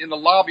cocaine in the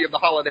lobby of the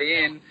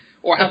Holiday Inn,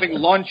 or having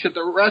lunch at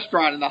the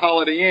restaurant in the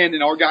Holiday Inn,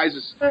 and our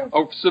guys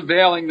are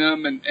surveilling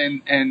them.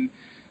 And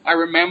I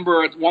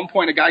remember at one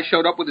point a guy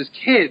showed up with his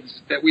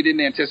kids that we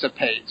didn't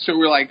anticipate. So we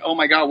were like, oh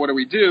my God, what do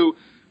we do?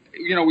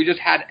 We just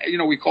had,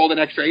 we called in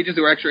extra agents.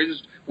 There were extra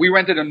agents. We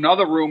rented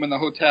another room in the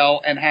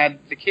hotel and had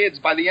the kids.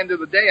 By the end of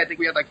the day, I think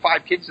we had like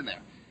 5 kids in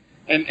there.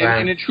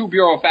 And in true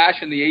bureau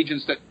fashion, the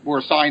agents that were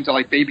assigned to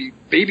like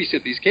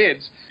babysit these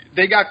kids,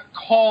 they got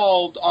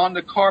called on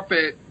the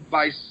carpet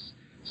by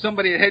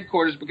somebody at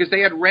headquarters because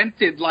they had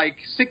rented like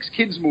 6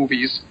 kids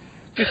movies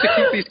just to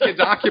keep these kids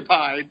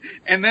occupied.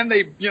 And then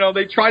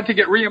they tried to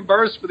get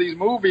reimbursed for these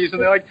movies,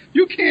 and they're like,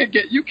 you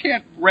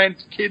can't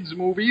rent kids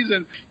movies.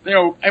 And,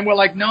 and we're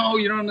like, no,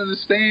 you don't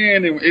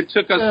understand. And it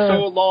took us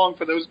so long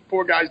for those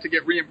poor guys to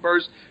get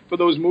reimbursed for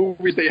those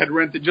movies they had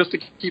rented just to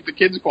keep the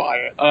kids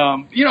quiet.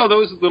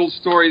 Those little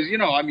stories,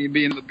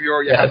 being in the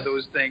bureau, you have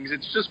those things.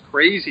 It's just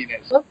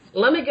craziness.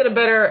 Let me get a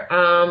better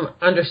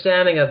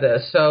understanding of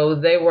this. So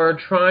they were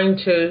trying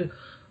to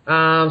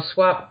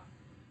swap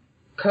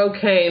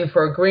cocaine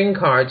for a green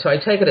card. So I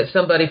take it it's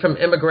somebody from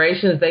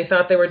immigration they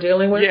thought they were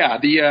dealing with?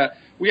 Yeah,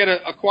 we had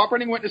a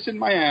cooperating witness in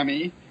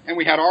Miami, and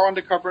we had our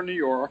undercover in New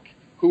York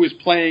who was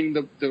playing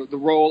the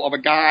role of a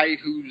guy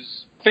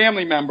whose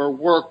family member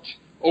worked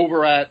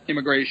over at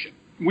immigration.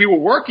 We were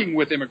working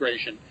with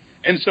immigration,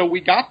 and so we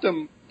got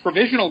them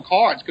provisional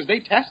cards because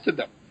they tested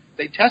them.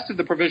 They tested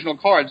the provisional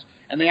cards,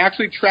 and they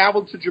actually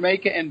traveled to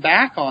Jamaica and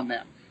back on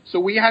them. So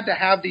we had to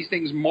have these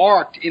things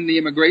marked in the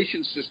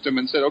immigration system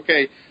and said,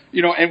 okay,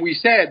 and we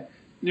said,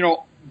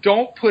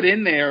 don't put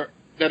in there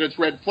that it's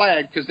red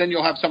flag, because then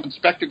you'll have some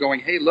inspector going,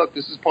 hey, look,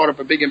 this is part of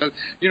a big,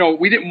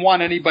 we didn't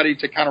want anybody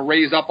to kind of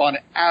raise up on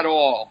it at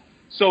all.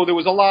 So there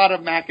was a lot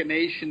of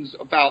machinations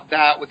about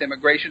that with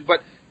immigration. But,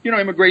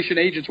 immigration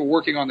agents were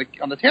working on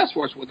the task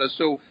force with us.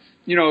 So,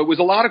 it was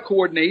a lot of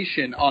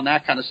coordination on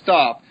that kind of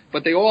stuff.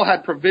 But they all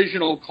had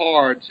provisional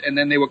cards, and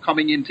then they were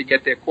coming in to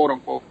get their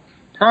quote-unquote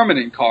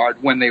permanent card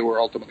when they were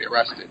ultimately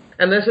arrested.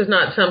 And this is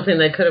not something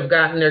they could have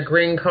gotten their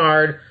green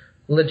card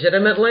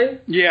legitimately?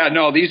 Yeah,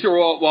 no, these are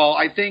all, well,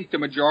 I think the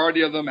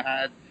majority of them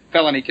had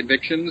felony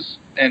convictions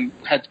and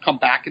had come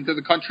back into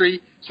the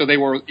country, so they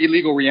were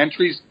illegal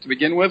reentries to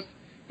begin with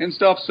and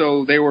stuff,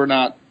 so they were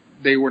not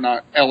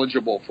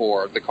eligible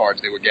for the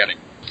cards they were getting.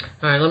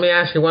 All right, let me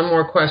ask you one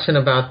more question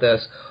about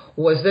this.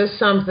 Was this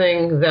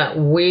something that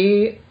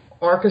we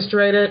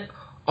orchestrated,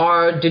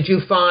 or did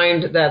you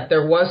find that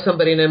there was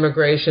somebody in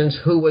immigration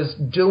who was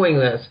doing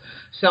this,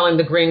 selling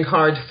the green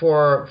cards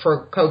for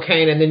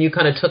cocaine, and then you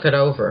kind of took it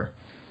over?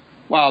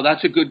 Wow,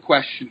 that's a good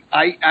question.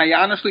 I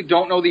honestly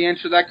don't know the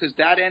answer to that, because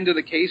that end of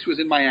the case was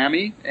in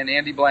Miami, and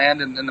Andy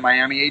Bland and the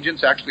Miami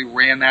agents actually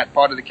ran that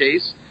part of the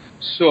case.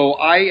 So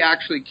I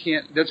actually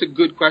can't. That's a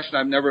good question.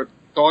 I've never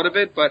thought of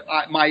it, but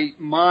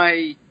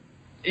my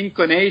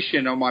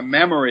inclination or my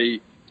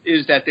memory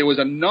is that there was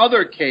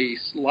another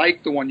case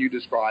like the one you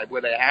described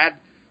where they had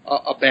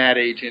a bad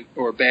agent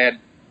or a bad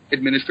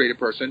administrative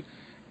person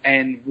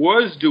and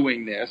was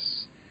doing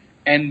this,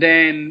 and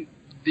then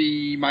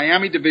the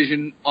Miami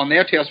division on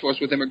their task force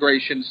with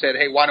immigration said,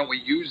 hey, why don't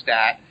we use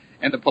that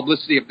and the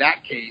publicity of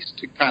that case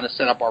to kind of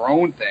set up our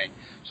own thing.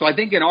 So I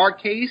think in our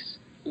case,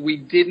 we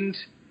didn't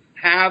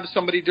have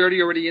somebody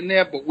dirty already in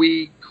there, but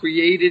we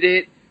created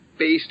it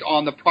based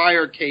on the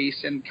prior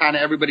case, and kind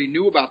of everybody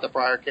knew about the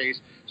prior case.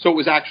 So it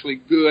was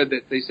actually good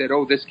that they said,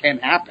 oh, this can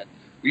happen.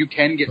 You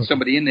can get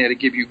somebody in there to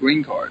give you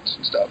green cards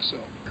and stuff.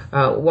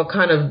 So, what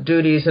kind of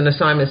duties and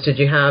assignments did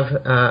you have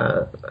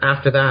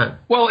after that?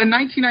 Well, in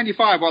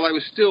 1995, while I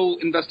was still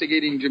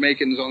investigating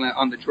Jamaicans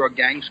on the drug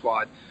gang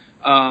squad,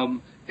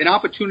 an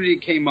opportunity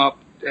came up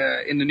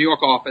in the New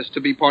York office to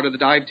be part of the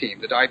dive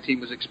team. The dive team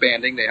was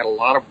expanding. They had a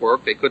lot of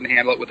work. They couldn't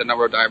handle it with the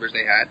number of divers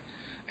they had.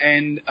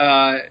 And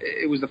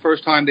it was the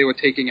first time they were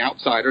taking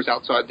outsiders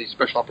outside the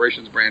special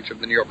operations branch of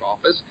the New York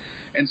office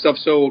and stuff.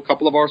 So a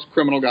couple of our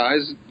criminal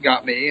guys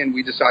got me, and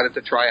we decided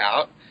to try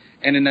out.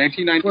 And in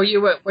 1990,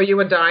 were you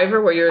a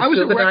diver? Were you a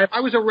scuba diver? I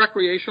was a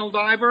recreational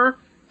diver,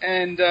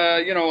 and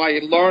I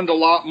learned a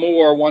lot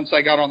more once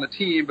I got on the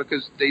team,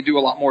 because they do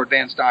a lot more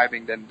advanced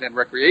diving than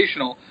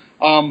recreational.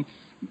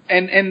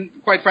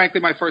 And quite frankly,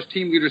 my first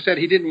team leader said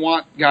he didn't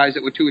want guys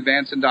that were too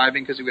advanced in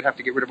diving because he would have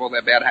to get rid of all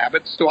their bad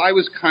habits. So I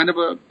was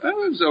I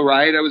was all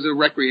right. I was a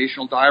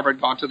recreational diver. I'd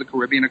gone to the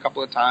Caribbean a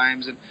couple of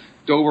times and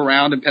dove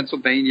around in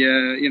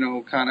Pennsylvania,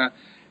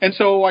 And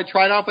so I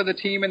tried out for the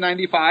team in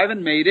 95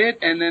 and made it,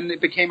 and then it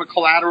became a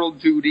collateral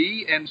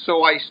duty. And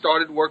so I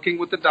started working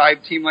with the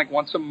dive team like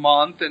once a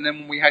month. And then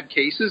when we had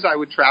cases, I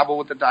would travel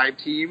with the dive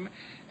team.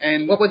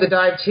 And what would the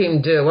dive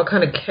team do? What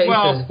kind of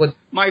cases would...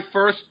 My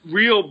first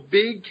real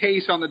big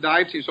case on the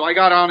dive team, so I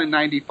got on in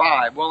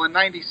 95. Well, in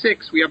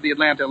 96, we have the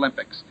Atlanta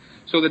Olympics.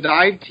 So the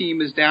dive team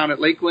is down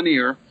at Lake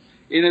Lanier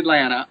in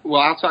Atlanta,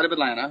 outside of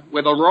Atlanta,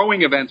 where the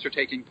rowing events are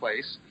taking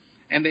place.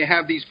 And they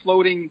have these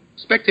floating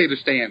spectator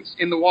stands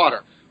in the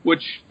water,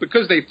 which,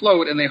 because they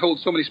float and they hold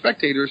so many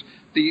spectators,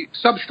 the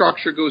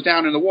substructure goes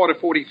down in the water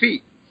 40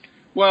 feet.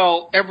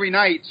 Well, every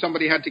night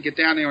somebody had to get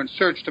down there and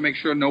search to make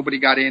sure nobody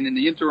got in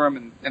the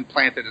interim and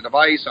planted a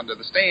device under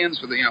the stands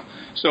for the,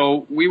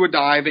 So we were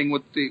diving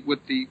with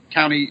the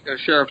county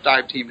sheriff's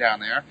dive team down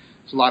there.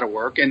 It's a lot of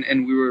work,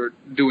 and we were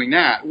doing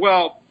that.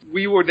 Well,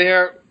 we were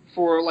there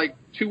for like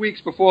 2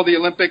 weeks before the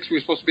Olympics. We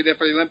were supposed to be there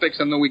for the Olympics,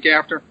 and the week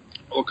after,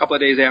 or a couple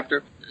of days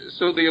after.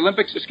 So the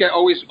Olympics just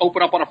always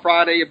open up on a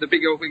Friday of the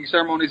big opening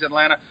ceremonies in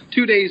Atlanta.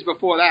 2 days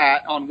before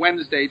that, on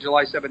Wednesday,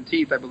 July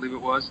 17th, I believe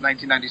it was,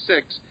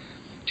 1996.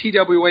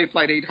 TWA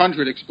Flight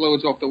 800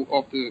 explodes off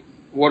the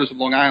waters of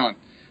Long Island.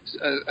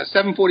 A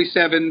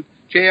 747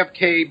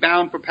 JFK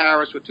bound for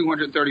Paris with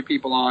 230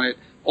 people on it.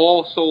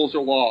 All souls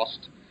are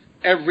lost.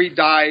 Every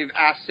dive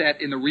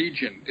asset in the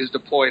region is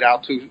deployed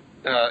out to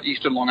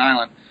eastern Long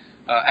Island,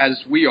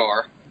 as we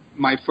are.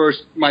 My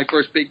first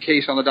big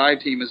case on the dive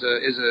team is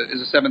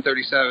a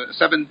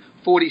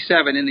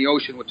 747 in the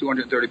ocean with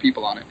 230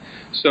 people on it.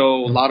 So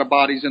a lot of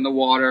bodies in the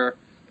water.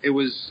 It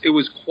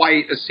was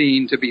quite a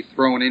scene to be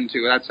thrown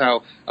into. That's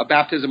how a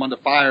baptism under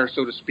fire,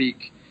 so to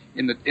speak,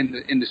 in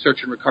the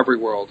search and recovery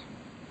world.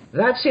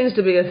 That seems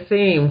to be a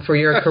theme for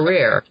your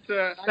career.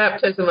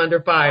 Baptism under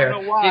fire. I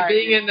don't know why.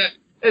 Being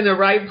in the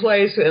right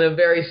place in a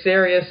very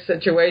serious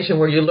situation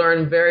where you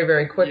learn very,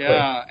 very quickly.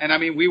 Yeah, and I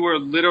mean, we were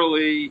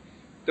literally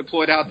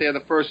deployed out there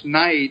the first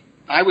night.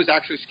 I was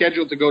actually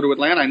scheduled to go to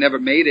Atlanta. I never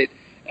made it,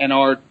 and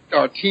our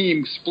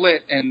team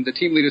split, and the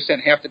team leader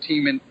sent half the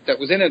team that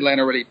was in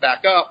Atlanta already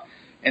back up.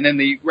 And then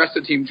the rest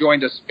of the team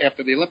joined us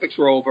after the Olympics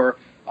were over.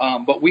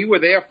 But we were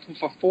there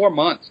for 4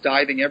 months,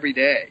 diving every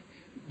day.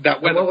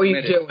 And what were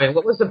you doing?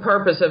 What was the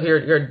purpose of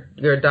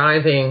your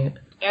diving?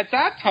 At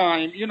that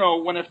time,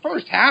 when it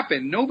first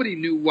happened, nobody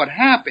knew what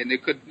happened.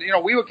 It could,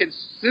 we were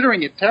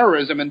considering it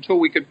terrorism until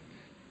we could,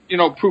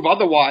 prove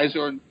otherwise,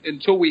 or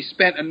until we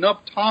spent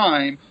enough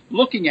time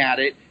looking at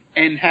it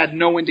and had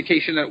no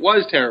indication that it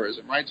was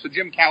terrorism, right? So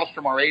Jim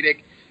Kallstrom, our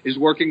ADIC, is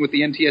working with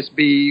the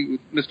NTSB, with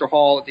Mr.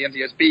 Hall at the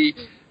NTSB.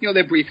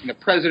 They're briefing the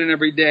president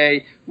every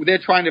day. They're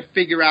trying to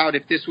figure out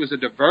if this was a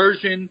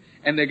diversion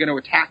and they're going to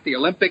attack the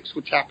Olympics,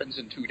 which happens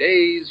in 2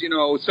 days,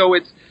 So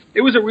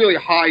it was a really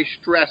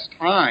high-stress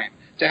time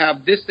to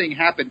have this thing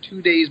happen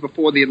 2 days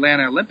before the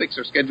Atlanta Olympics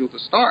are scheduled to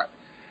start.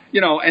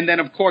 And then,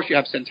 of course, you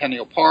have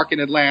Centennial Park in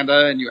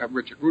Atlanta, and you have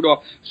Richard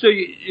Rudolph. So,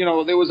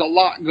 there was a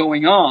lot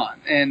going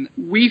on. And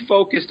we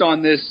focused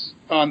on this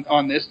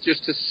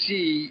just to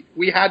see.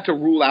 We had to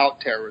rule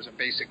out terrorism,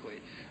 basically.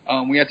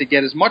 We had to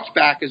get as much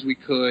back as we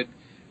could.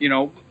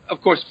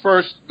 Of course,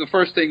 the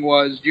first thing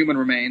was human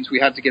remains. We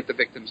had to get the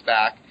victims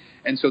back.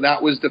 And so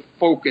that was the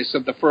focus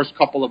of the first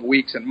couple of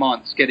weeks and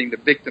months, getting the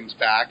victims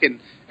back. And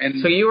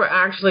so you were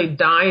actually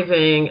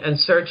diving and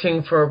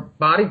searching for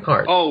body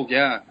parts. Oh,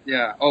 yeah.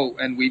 Oh,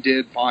 and we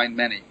did find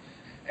many.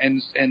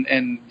 And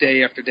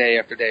day after day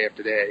after day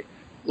after day.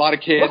 A lot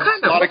of kids. What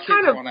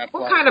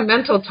kind of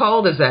mental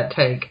toll does that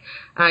take?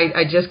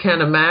 I just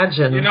can't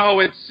imagine.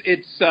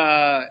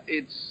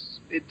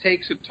 It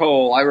takes a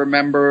toll. I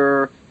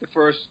remember the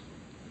first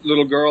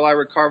little girl I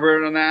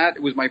recovered on that.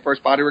 It was my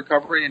first body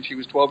recovery, and she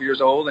was 12 years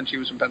old, and she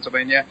was from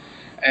Pennsylvania.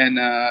 And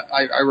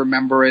I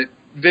remember it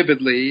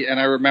vividly, and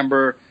I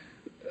remember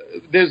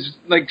there's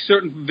like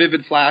certain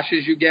vivid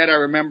flashes you get. I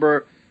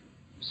remember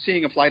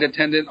seeing a flight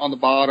attendant on the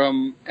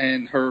bottom,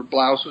 and her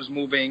blouse was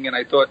moving, and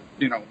I thought,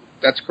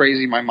 that's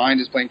crazy. My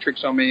mind is playing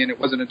tricks on me, and it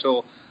wasn't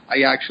until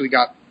I actually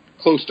got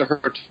close to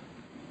her to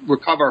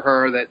recover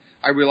her that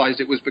I realized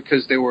it was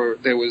because there was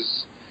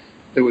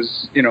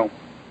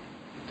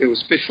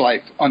fish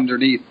life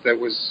underneath that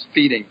was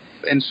feeding.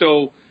 And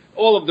so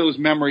all of those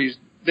memories,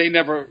 they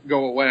never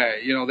go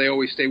away. They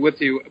always stay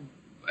with you.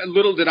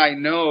 Little did I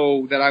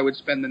know that I would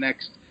spend the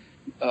next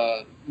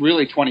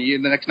really 20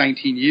 years, the next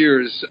 19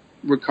 years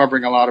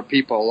recovering a lot of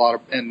people,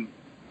 and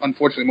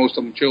unfortunately most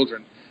of them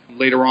children.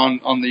 Later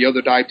on the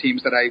other dive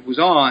teams that I was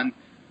on,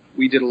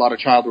 we did a lot of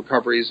child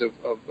recoveries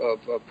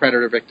of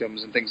predator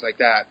victims and things like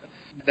that.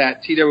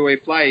 That TWA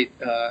flight,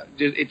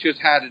 it just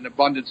had an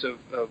abundance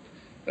of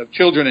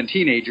children and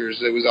teenagers.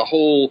 There was a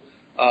whole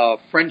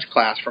French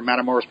class from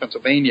Matamoros,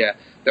 Pennsylvania,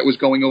 that was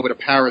going over to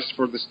Paris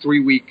for this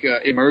 3-week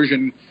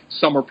immersion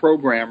summer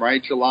program,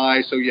 right?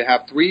 July. So you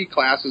have 3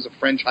 classes of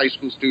French high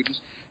school students.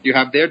 You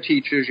have their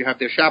teachers. You have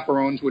their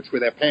chaperones, which were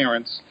their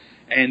parents.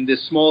 And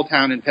this small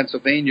town in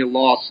Pennsylvania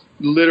lost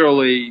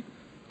literally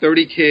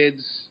 30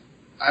 kids.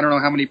 I don't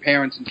know how many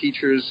parents and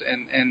teachers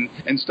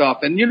and stuff.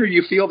 And,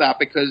 you feel that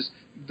because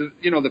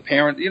the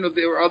parent,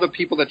 there were other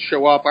people that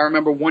show up. I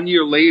remember 1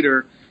 year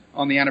later,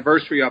 on the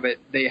anniversary of it,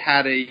 they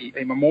had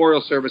a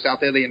memorial service out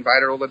there. They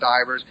invited all the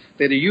divers.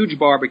 They had a huge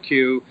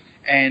barbecue,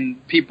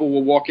 and people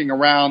were walking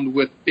around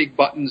with big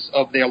buttons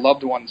of their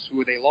loved ones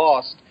who they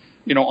lost,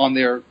 on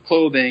their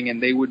clothing,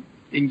 and they would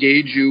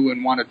engage you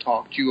and want to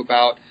talk to you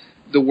about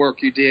the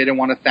work you did and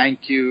want to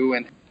thank you.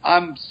 And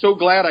I'm so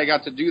glad I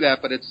got to do that,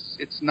 but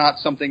it's not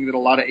something that a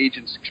lot of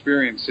agents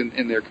experience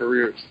in their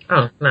careers.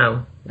 Oh,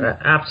 no,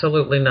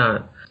 absolutely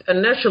not.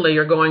 initially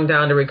you're going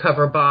down to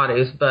recover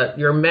bodies, but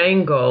your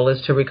main goal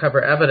is to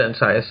recover evidence,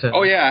 I assume.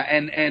 Oh, yeah,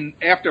 and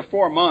after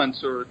 4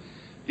 months, or,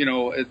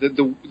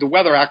 the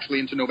weather actually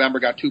into November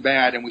got too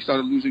bad, and we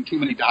started losing too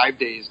many dive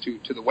days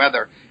to the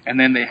weather, and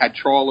then they had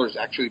trawlers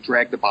actually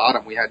drag the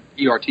bottom. We had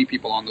ERT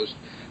people on those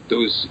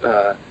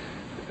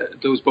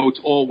boats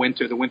all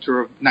winter, the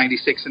winter of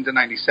 96 into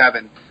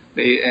 97.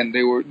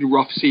 They were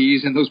rough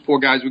seas, and those poor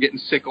guys were getting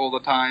sick all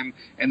the time,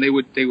 and they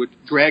would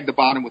drag the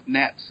bottom with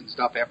nets and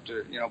stuff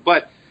after,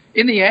 But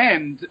in the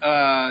end,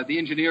 the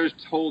engineers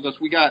told us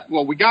we got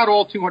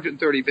all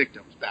 230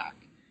 victims back.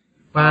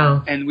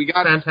 Wow. And we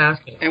got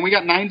fantastic. And we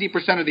got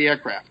 90% of the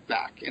aircraft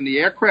back. And the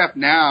aircraft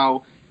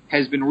now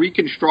has been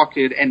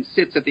reconstructed and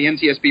sits at the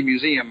NTSB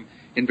Museum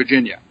in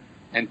Virginia.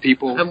 And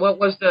what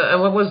was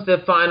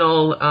the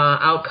final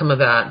outcome of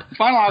that? The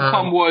final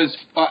outcome was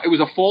it was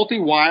a faulty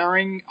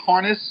wiring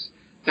harness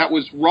that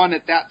was run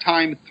at that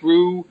time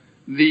through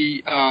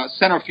the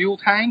center fuel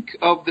tank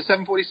of the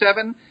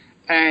 747.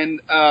 And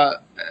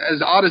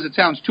as odd as it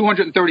sounds,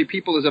 230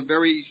 people is a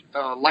very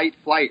light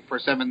flight for a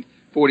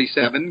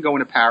 747 going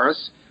to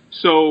Paris.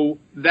 So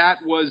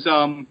that was,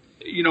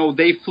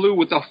 they flew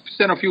with the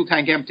center fuel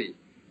tank empty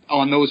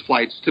on those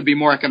flights to be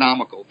more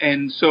economical.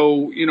 And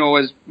so,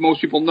 as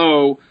most people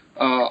know,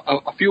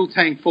 a fuel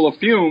tank full of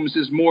fumes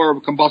is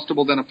more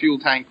combustible than a fuel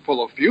tank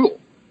full of fuel.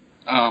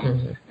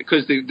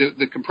 Because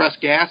the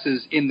compressed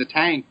gases in the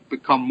tank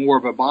become more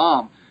of a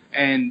bomb.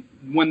 And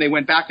when they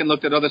went back and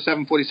looked at other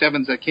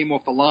 747s that came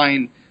off the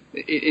line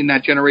in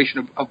that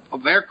generation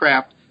of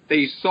aircraft,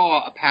 they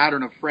saw a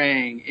pattern of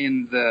fraying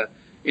in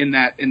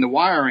the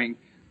wiring.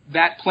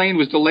 That plane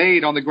was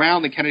delayed on the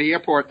ground at Kennedy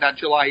Airport that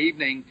July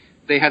evening.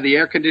 They had the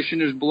air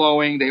conditioners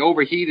blowing. They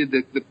overheated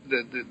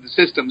the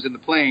systems in the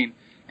plane.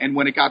 And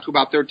when it got to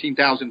about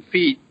 13,000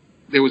 feet,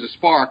 there was a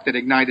spark that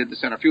ignited the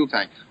center fuel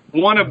tank.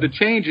 One of the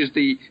changes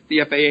the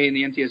FAA and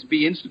the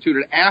NTSB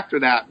instituted after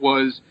that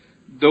was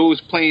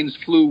those planes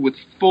flew with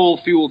full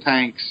fuel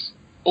tanks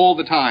all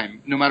the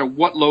time, no matter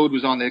what load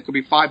was on there. It could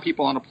be 5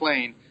 people on a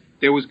plane.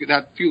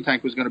 That fuel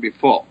tank was going to be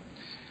full.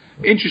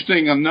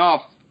 Interesting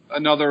enough,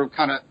 another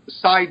kind of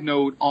side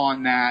note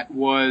on that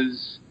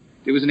was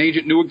there was an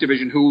Agent Newark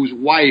division whose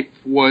wife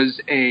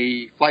was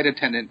a flight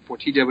attendant for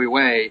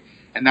TWA,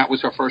 and that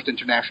was her first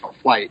international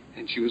flight,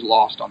 and she was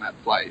lost on that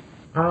flight.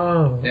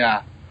 Oh.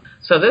 Yeah.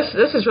 So this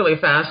is really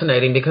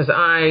fascinating because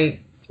I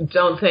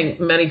don't think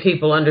many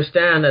people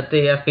understand that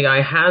the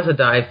FBI has a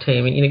dive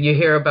team. You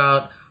hear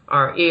about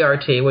our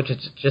ERT, which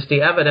is just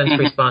the evidence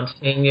response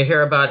team. You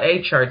hear about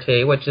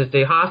HRT, which is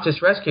the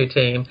hostage rescue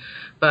team.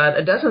 But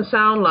it doesn't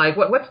sound like...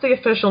 What's the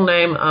official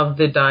name of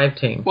the dive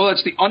team? Well,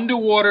 it's the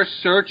Underwater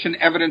Search and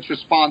Evidence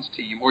Response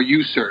Team, or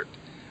USERT.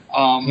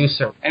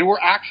 USERT. And we're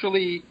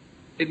actually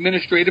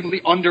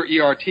administratively under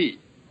ERT.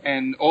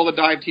 And all the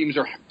dive teams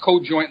are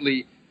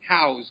co-jointly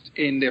housed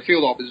in their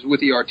field offices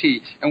with ERT.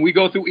 And we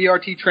go through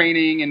ERT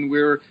training, and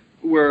we're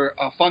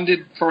funded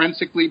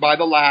forensically by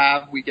the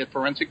lab. We get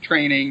forensic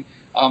training.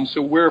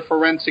 So we're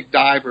forensic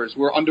divers.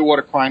 We're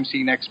underwater crime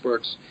scene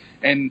experts.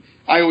 And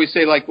I always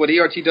say, like, what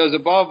ERT does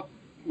above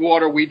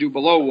water, we do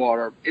below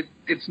water.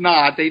 It's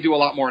not. They do a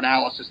lot more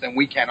analysis than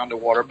we can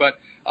underwater. But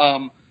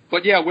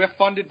yeah, we're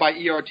funded by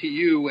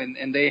ERTU,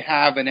 and they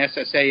have an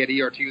SSA at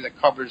ERTU that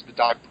covers the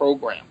dive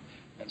program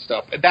and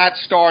stuff. That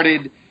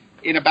started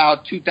in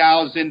about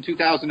 2000,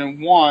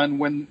 2001,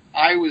 when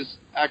I was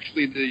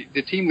actually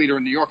the team leader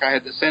in New York. I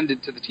had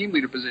ascended to the team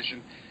leader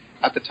position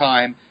at the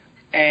time.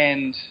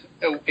 And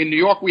in New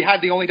York, we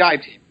had the only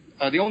dive team,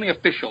 the only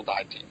official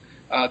dive team.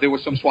 There were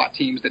some SWAT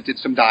teams that did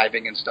some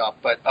diving and stuff,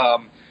 but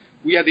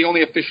we had the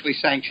only officially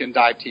sanctioned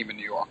dive team in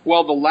New York.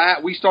 Well,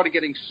 we started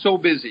getting so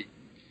busy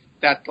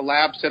that the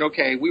lab said,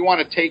 okay, we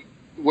want to take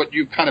what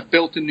you kind of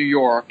built in New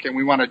York and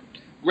we want to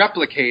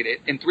replicate it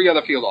in 3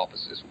 other field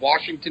offices: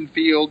 Washington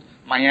Field,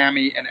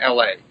 Miami, and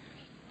LA.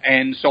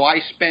 And so I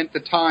spent the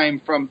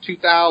time from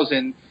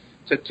 2000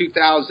 to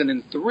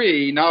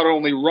 2003 not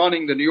only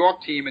running the New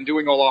York team and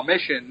doing all our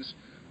missions,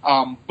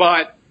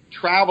 but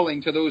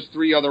traveling to those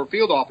 3 other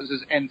field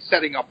offices and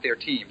setting up their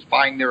teams,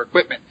 buying their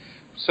equipment,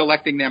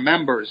 selecting their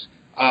members,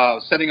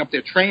 setting up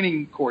their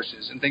training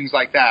courses and things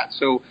like that.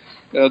 So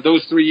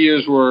those 3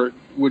 years were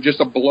just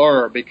a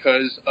blur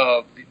because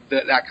of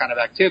that kind of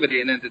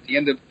activity. And then at the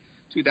end of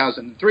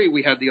 2003,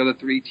 we had the other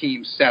 3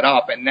 teams set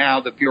up, and now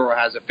the Bureau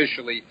has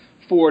officially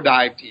 4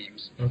 dive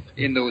teams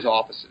in those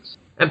offices.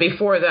 And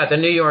before that, the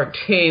New York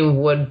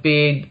team would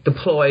be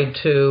deployed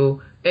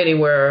to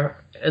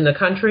anywhere in the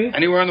country?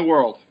 Anywhere in the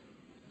world.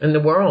 In the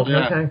world,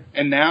 yeah. Okay.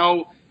 And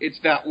now it's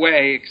that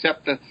way,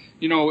 except that,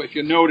 if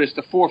you notice,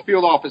 the 4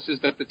 field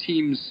offices that the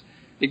teams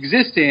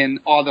exist in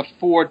are the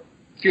 4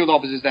 field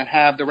offices that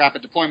have the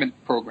rapid deployment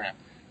program.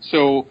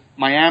 So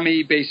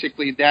Miami,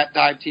 basically, that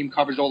dive team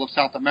covers all of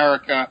South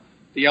America.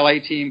 The LA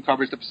team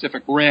covers the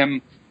Pacific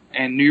Rim.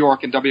 And New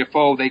York and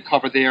WFO, they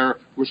cover their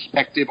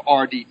respective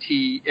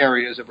RDT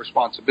areas of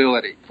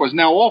responsibility. Because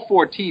now all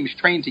 4 teams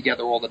train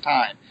together all the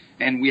time.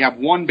 And we have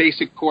 1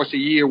 basic course a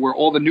year where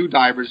all the new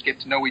divers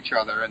get to know each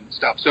other and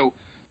stuff. So,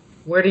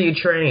 where do you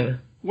train?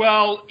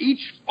 Well,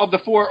 each of the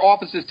 4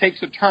 offices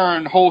takes a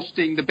turn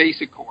hosting the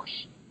basic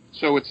course.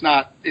 So it's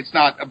not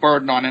a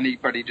burden on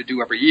anybody to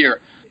do every year.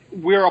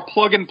 We're a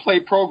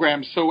plug-and-play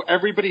program, so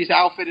everybody's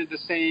outfitted the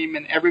same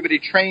and everybody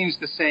trains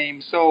the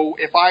same. So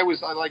if I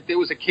was, there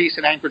was a case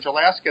in Anchorage,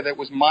 Alaska that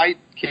was my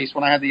case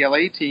when I had the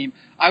LA team.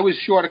 I was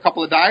short a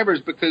couple of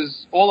divers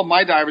because all of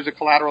my divers are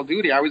collateral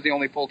duty. I was the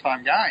only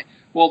full-time guy.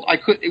 Well,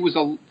 it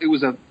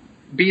was a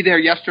be there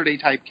yesterday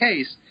type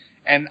case,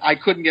 and I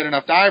couldn't get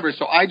enough divers,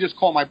 so I just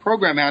call my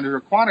program manager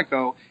at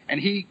Quantico, and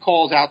he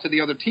calls out to the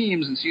other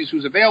teams and sees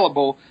who's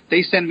available.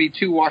 They send me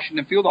 2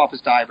 Washington field office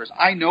divers.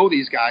 I know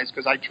these guys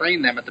because I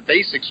train them at the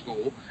basic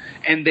school,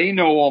 and they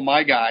know all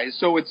my guys.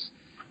 So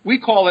we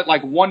call it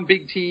like one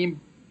big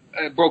team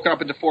broken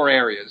up into 4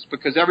 areas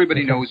because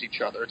everybody knows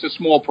each other. It's a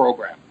small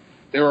program.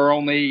 There are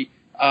only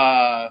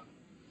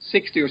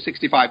 60 or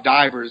 65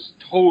 divers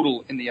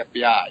total in the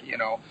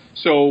FBI,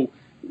 So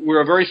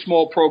we're a very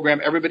small program.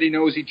 Everybody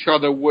knows each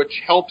other,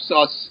 which helps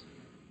us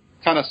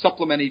kind of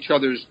supplement each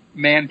other's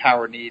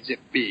manpower needs, if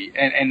be,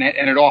 and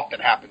it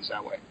often happens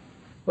that way.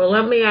 Well,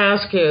 let me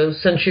ask you,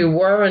 since you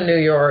were in New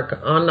York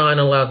on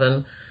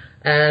 9/11,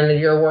 and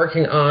you're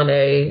working on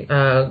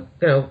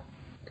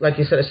like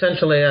you said,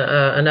 essentially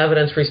an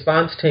evidence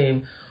response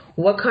team,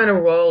 what kind of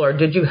role, or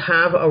did you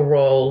have a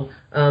role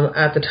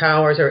at the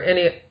towers or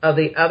any of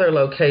the other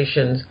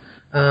locations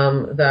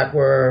that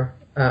were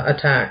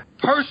attacked?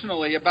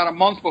 Personally, about a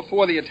month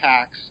before the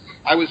attacks,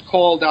 I was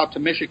called out to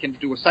Michigan to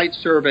do a site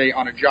survey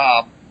on a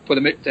job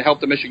to help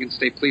the Michigan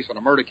State Police on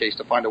a murder case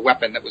to find a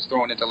weapon that was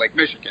thrown into Lake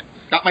Michigan.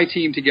 Got my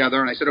team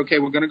together, and I said, okay,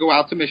 we're going to go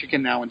out to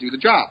Michigan now and do the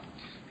job.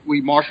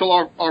 We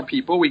marshal our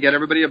people. We get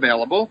everybody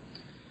available.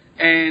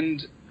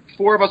 And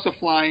 4 of us are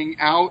flying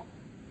out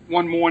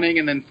one morning,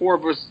 and then 4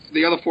 of us,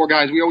 the other 4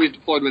 guys, we always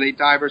deployed with 8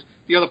 divers.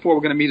 The other 4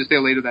 were going to meet us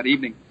there later that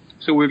evening.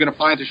 So we were going to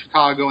fly into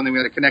Chicago, and then we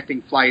had a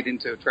connecting flight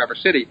into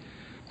Traverse City.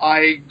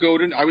 I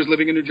was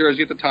living in New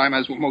Jersey at the time,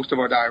 as were most of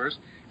our divers,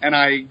 and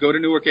I go to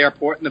Newark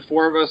Airport, and the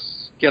 4 of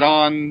us get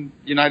on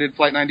United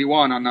Flight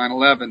 91 on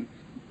 9/11.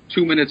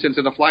 2 minutes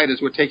into the flight, as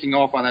we're taking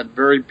off on that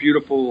very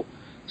beautiful,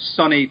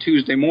 sunny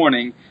Tuesday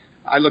morning,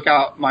 I look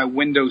out my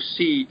window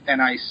seat, and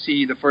I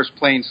see the first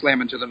plane slam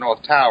into the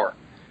North Tower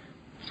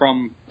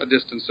from a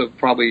distance of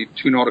probably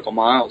 2 nautical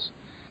miles.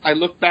 I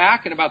look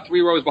back, and about 3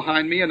 rows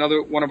behind me,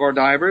 another one of our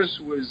divers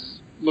was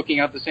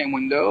looking out the same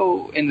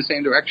window in the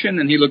same direction,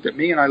 and he looked at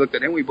me and I looked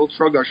at him. We both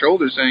shrugged our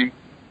shoulders saying,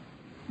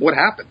 what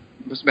happened?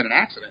 It must have been an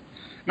accident.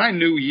 And I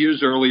knew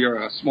years earlier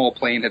a small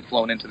plane had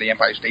flown into the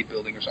Empire State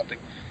Building or something.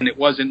 And it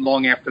wasn't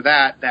long after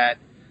that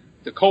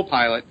the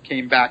co-pilot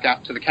came back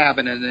out to the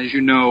cabin, and as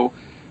you know,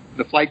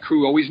 the flight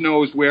crew always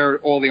knows where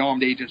all the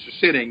armed agents are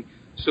sitting,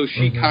 so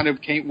she kind of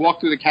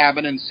walked through the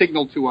cabin and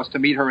signaled to us to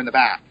meet her in the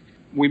back.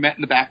 We met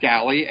in the back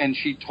alley, and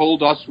she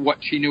told us what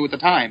she knew at the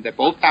time, that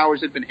both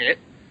towers had been hit,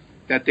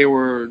 that there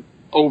were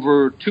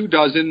over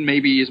 24,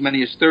 maybe as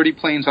many as 30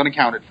 planes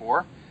unaccounted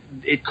for.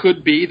 It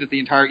could be that the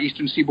entire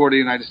eastern seaboard of the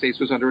United States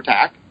was under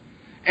attack.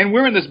 And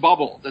we're in this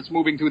bubble that's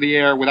moving through the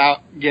air without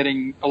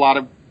getting a lot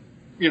of,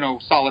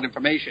 solid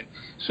information.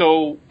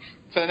 So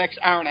for the next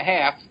hour and a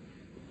half,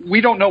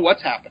 we don't know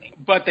what's happening.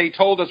 But they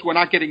told us we're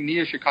not getting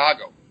near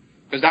Chicago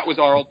because that was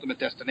our ultimate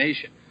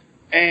destination.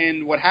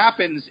 And what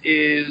happens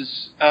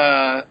is,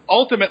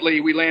 ultimately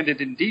we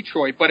landed in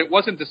Detroit, but it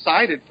wasn't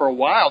decided for a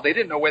while. They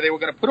didn't know where they were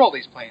going to put all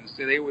these planes.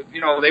 They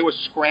were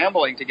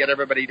scrambling to get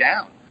everybody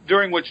down.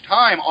 During which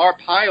time our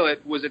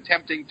pilot was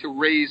attempting to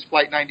raise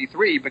Flight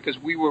 93 because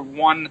we were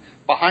 1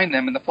 behind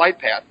them in the flight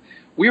path.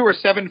 We were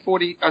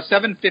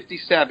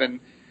 757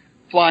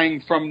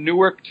 flying from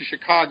Newark to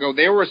Chicago.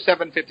 They were a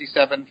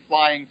 757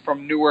 flying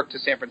from Newark to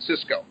San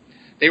Francisco.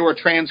 They were a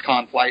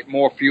transcon flight,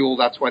 more fuel,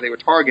 that's why they were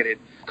targeted.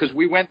 Because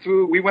we went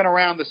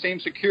around the same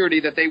security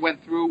that they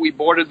went through. We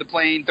boarded the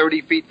plane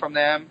 30 feet from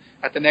them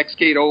at the next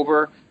gate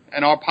over,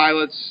 and our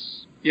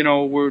pilots,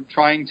 were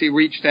trying to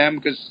reach them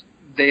because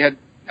they had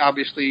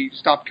obviously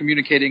stopped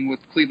communicating with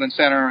Cleveland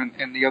Center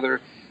and the other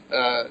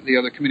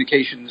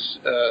communications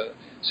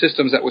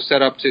systems that were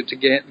set up to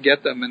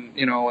get them,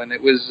 and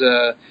it was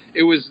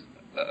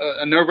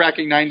a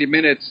nerve-wracking 90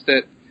 minutes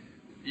that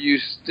you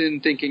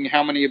stand thinking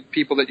how many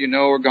people that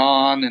are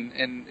gone,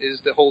 and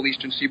is the whole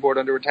eastern seaboard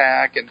under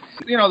attack. And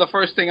the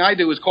first thing I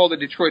do is call the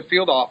Detroit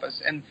field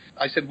office, and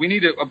I said, we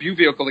need a view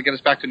vehicle to get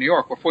us back to New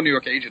York. We're 4 New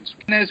York agents.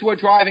 And as we're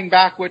driving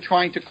back, we're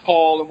trying to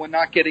call, and we're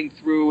not getting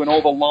through, and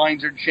all the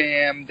lines are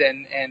jammed,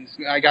 and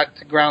I got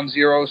to ground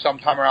zero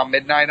sometime around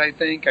midnight, I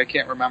think. I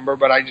can't remember,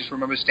 but I just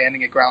remember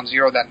standing at ground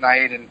zero that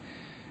night, and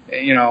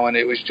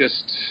it was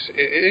just,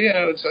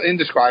 it's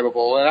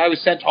indescribable. And I was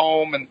sent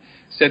home and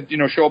said,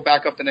 show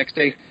back up the next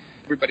day.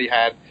 Everybody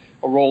had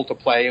a role to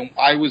play, and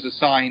I was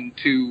assigned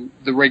to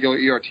the regular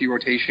ERT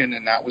rotation,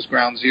 and that was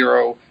ground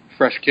zero,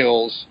 fresh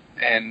kills,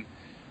 and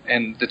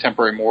the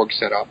temporary morgue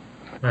set up.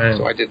 Right.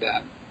 So I did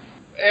that.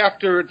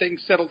 After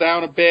things settled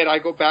down a bit, I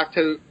go back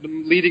to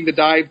leading the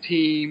dive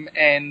team,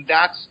 and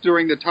that's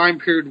during the time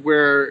period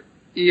where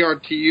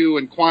ERTU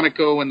and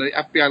Quantico and the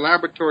FBI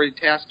laboratory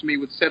tasked me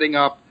with setting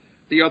up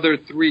the other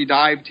 3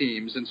 dive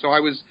teams. And so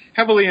I was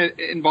heavily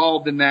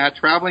involved in that,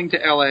 traveling to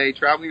LA,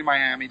 traveling to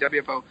Miami,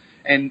 WFO,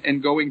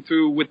 and going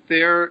through with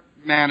their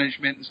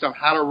management and stuff,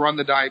 how to run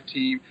the dive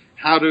team,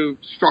 how to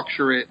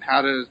structure it,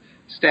 how to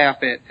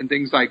staff it, and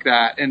things like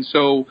that. And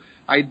so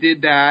I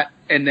did that,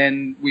 and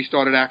then we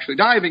started actually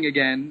diving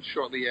again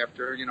shortly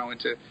after,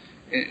 into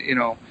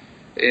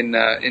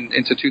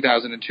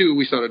 2002,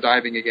 we started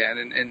diving again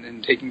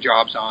and taking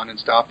jobs on and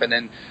stuff. And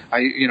then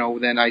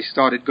I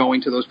started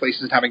going to those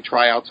places and having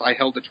tryouts. I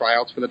held the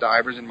tryouts for the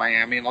divers in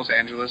Miami and Los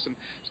Angeles and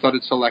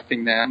started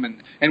selecting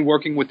them and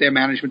working with their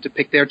management to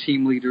pick their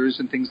team leaders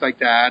and things like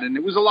that. And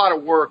it was a lot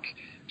of work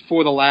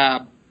for the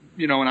lab,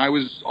 and I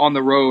was on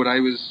the road.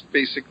 I was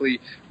basically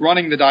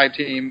running the dive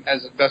team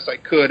as best I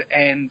could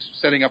and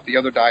setting up the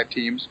other dive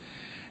teams.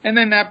 And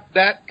then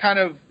that kind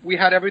of, we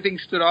had everything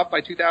stood up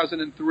by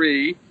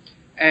 2003.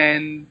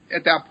 And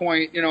at that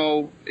point,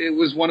 it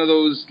was one of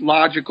those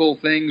logical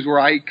things where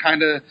I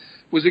kind of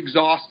was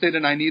exhausted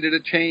and I needed a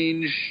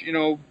change,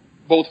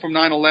 both from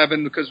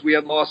 9/11 because we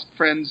had lost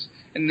friends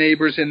and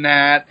neighbors in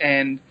that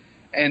and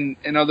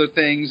other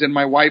things. And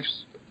my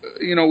wife's,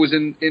 was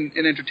in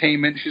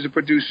entertainment. She's a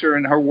producer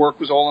and her work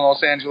was all in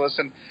Los Angeles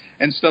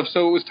and stuff.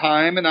 So it was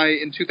time. And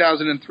in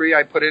 2003,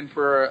 I put in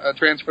for a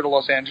transfer to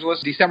Los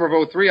Angeles. December of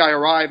 2003, I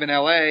arrive in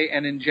LA,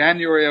 and in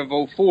January of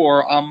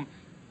 2004, I'm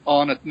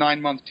on a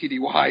 9-month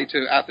TDY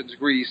to Athens,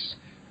 Greece,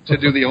 to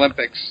do the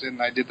Olympics, and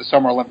I did the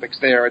Summer Olympics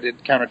there. I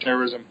did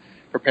counterterrorism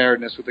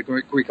preparedness with the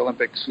Greek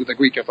Olympics with the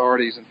Greek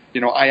authorities, and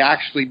I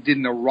actually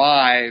didn't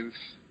arrive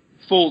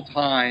full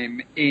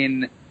time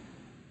in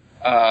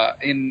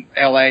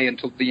LA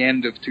until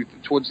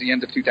towards the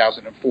end of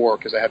 2004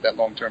 because I had that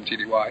long-term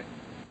TDY.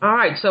 All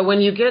right, so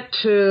when you get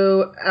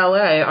to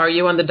L.A., are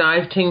you on the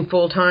dive team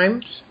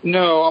full-time?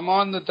 No, I'm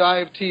on the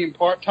dive team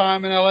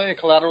part-time in L.A., a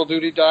collateral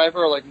duty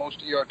diver like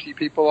most ERT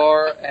people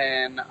are,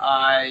 and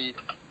I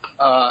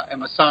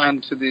am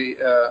assigned to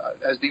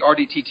as the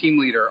RDT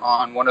team leader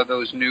on one of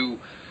those new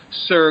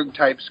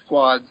SURG-type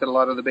squads that a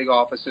lot of the big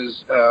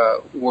offices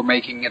were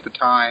making at the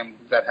time.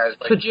 That has.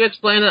 Could you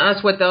explain to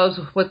us what those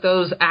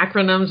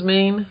acronyms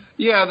mean?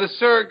 Yeah, the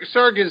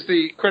SURG is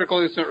the Critical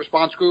Incident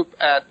Response Group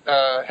at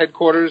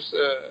headquarters,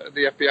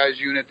 the FBI's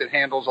unit that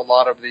handles a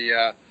lot of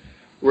the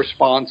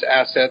response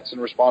assets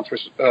and response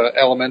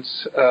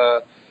elements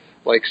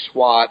like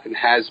SWAT and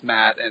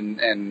hazmat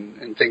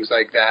and things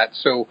like that.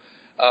 So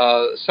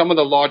some of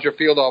the larger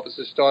field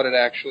offices started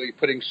actually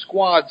putting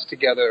squads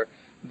together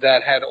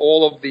that had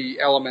all of the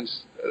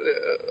elements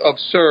of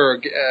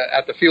SURG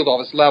at the field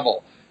office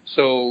level.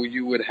 So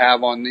you would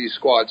have on these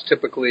squads,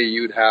 typically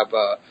you'd have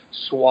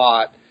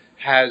SWAT,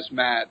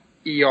 hazmat,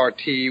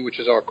 ERT, which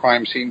is our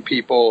crime scene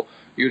people.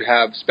 You'd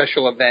have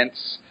special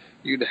events.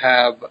 You'd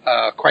have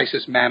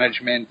crisis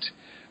management.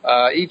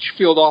 Each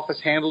field office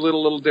handled it a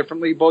little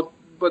differently, but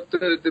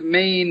the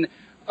main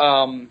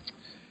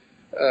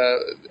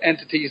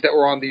entities that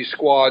were on these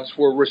squads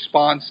were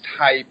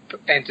response-type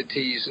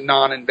entities,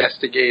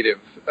 non-investigative,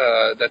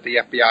 that the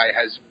FBI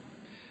has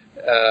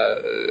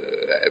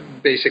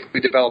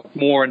basically developed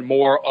more and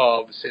more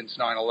of since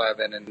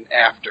 9/11 and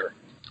after.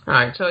 All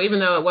right. So even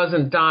though it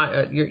wasn't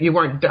you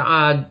weren't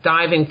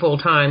diving full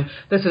time,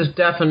 this is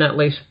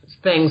definitely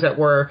things that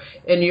were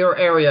in your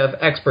area of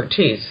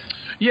expertise.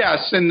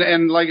 Yes,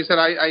 and like I said,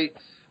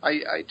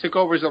 I took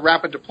over as a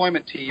rapid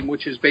deployment team,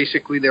 which is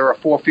basically there are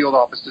 4 field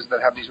offices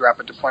that have these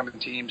rapid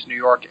deployment teams: New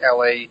York,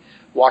 L.A.,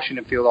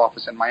 Washington field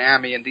office, and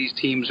Miami. And these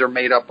teams are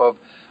made up of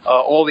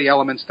all the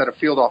elements that a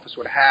field office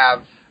would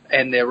have,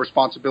 and their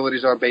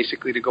responsibilities are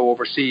basically to go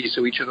overseas.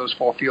 So each of those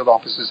 4 field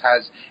offices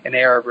has an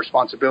area of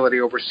responsibility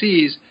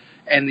overseas,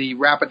 and the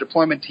rapid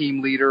deployment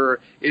team leader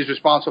is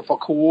responsible for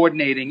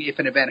coordinating if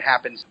an event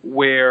happens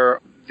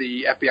where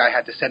the FBI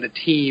had to send a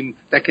team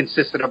that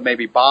consisted of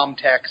maybe bomb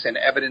techs and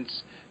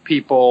evidence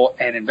people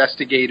and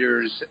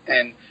investigators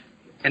and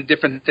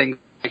different things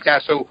like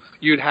that. So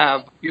you'd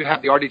have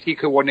the RDT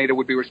coordinator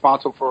would be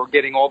responsible for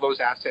getting all those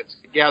assets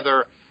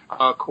together,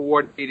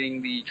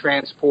 coordinating the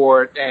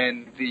transport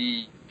and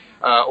the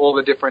all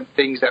the different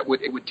things that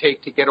it would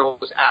take to get all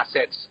those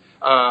assets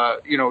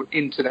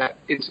into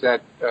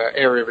that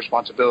area of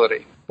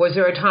responsibility. Was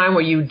there a time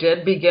where you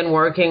did begin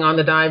working on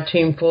the dive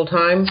team full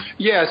time?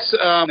 Yes.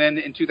 Then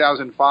in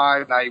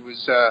 2005, I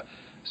was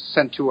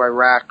sent to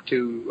Iraq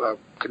to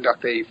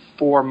conduct a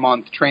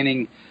 4-month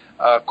training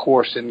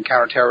course in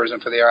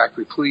counterterrorism for the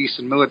Iraqi police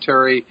and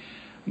military.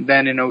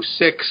 Then in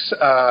 2006,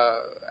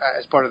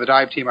 as part of the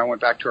dive team, I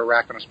went back to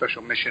Iraq on a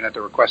special mission at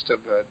the request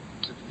of the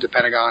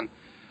Pentagon.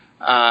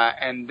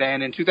 And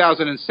then in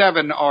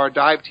 2007, our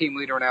dive team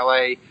leader in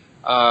L.A.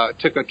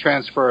 Took a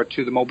transfer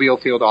to the Mobile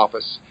field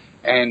office.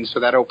 And so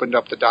that opened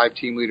up the dive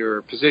team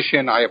leader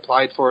position. I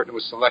applied for it and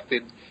was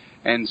selected.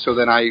 And so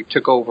then I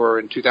took over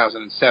in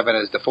 2007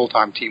 as the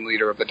full-time team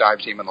leader of the dive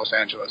team in Los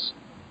Angeles.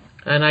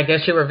 And I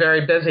guess you were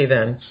very busy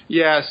then.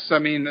 Yes. I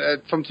mean,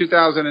 from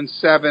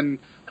 2007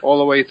 all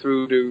the way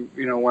through to,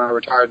 when I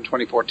retired in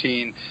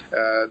 2014,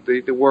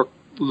 the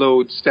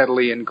workload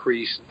steadily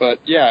increased. But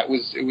yeah, it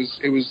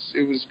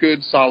was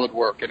good, solid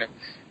work. And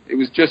it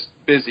was just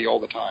busy all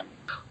the time.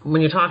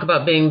 When you talk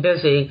about being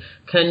busy,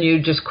 can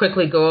you just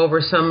quickly go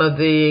over some of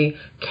the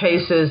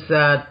cases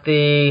that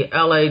the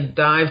LA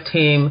dive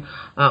team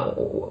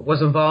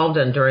was involved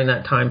in during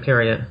that time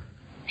period?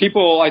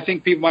 I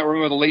think people might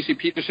remember the Lacey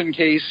Peterson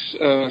case.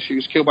 She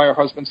was killed by her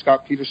husband,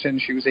 Scott Peterson.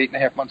 She was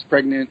 8.5 months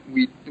pregnant.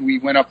 We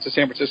went up to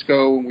San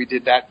Francisco and we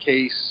did that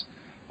case.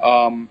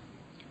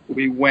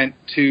 We went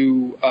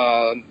to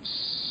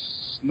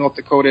North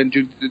Dakota and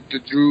the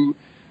Drew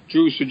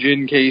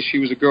Sujin case. She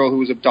was a girl who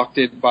was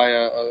abducted by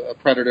a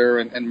predator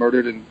and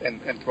murdered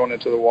and thrown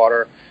into the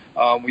water.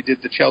 We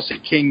did the Chelsea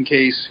King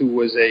case, who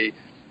was a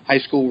high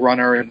school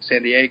runner in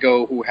San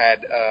Diego who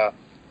had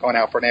gone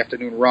out for an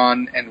afternoon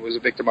run and was a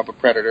victim of a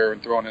predator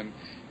and thrown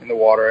in the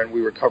water, and we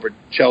recovered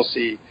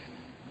Chelsea.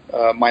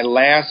 My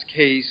last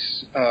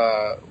case,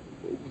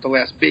 the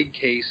last big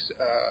case,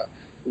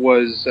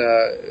 was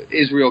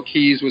Israel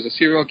Keys, was a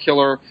serial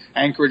killer.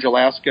 Anchorage,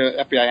 Alaska,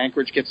 FBI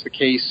Anchorage gets the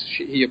case.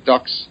 He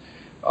abducts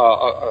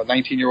a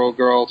 19-year-old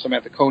girl,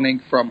 Samantha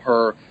Koenig, from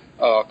her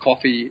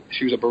coffee.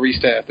 She was a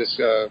barista at this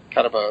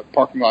kind of a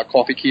parking lot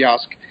coffee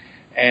kiosk,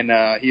 and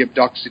he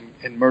abducts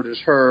and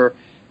murders her,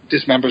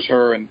 dismembers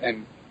her,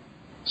 and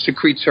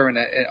secretes her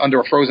under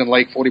a frozen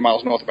lake 40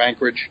 miles north of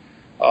Anchorage.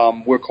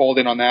 We're called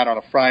in on that on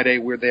a Friday.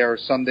 We're there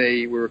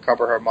Sunday. We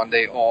recover her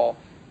Monday, all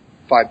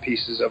 5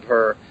 pieces of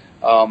her.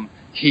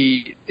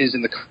 He is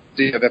in the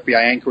custody of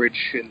FBI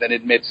Anchorage and then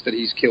admits that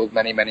he's killed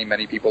many, many,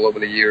 many people over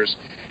the years.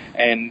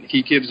 And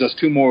he gives us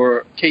 2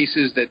 more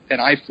cases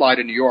and I fly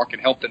to New York and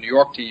help the New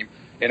York team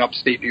in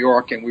upstate New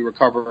York, and we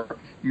recover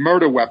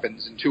murder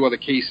weapons in 2 other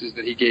cases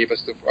that he gave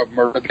us of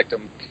murder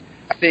victims.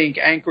 I think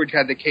Anchorage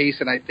had the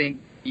case, and I think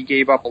he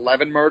gave up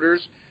 11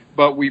 murders,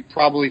 but we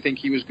probably think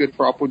he was good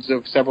for upwards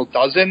of several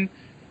dozen,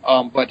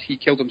 but he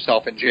killed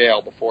himself in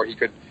jail before he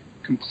could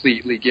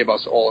completely give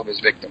us all of his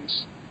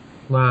victims.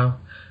 Wow.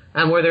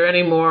 And were there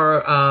any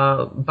more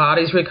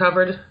bodies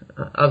recovered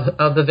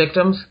of the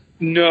victims?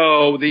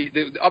 No.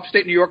 The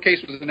upstate New York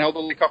case was an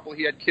elderly couple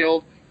he had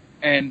killed,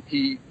 and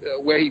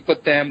where he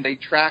put them, they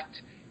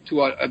tracked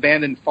to an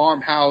abandoned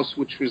farmhouse,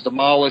 which was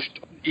demolished.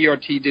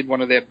 ERT did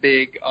one of their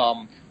big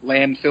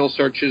landfill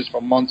searches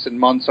for months and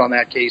months on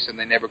that case, and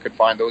they never could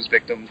find those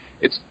victims.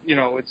 It's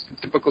the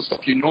typical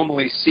stuff you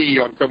normally see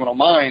on Criminal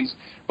Minds,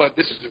 but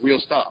this is real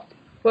stuff.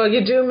 Well,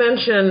 you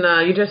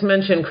just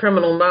mentioned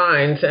Criminal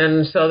Minds,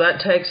 and so that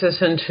takes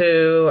us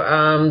into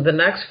the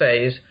next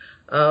phase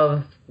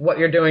of what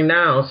you're doing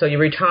now. So you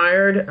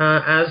retired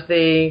as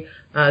the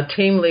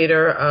team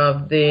leader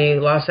of the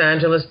Los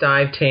Angeles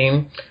dive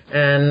team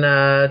in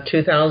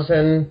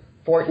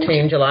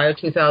 2014, July of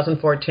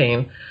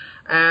 2014.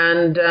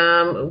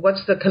 And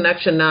what's the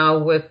connection now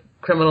with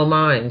Criminal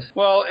Minds?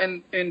 Well,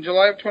 in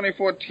July of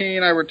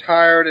 2014, I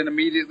retired and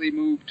immediately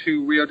moved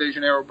to Rio de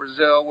Janeiro,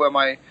 Brazil, where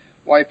my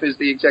wife is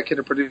the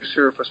executive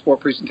producer for sport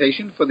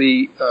presentation for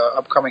the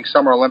upcoming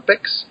Summer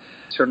Olympics.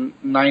 It's her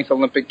 9th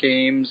Olympic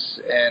Games,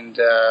 and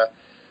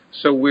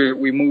so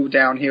we moved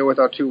down here with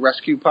our 2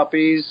 rescue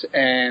puppies,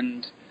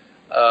 and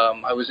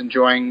I was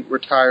enjoying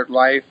retired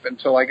life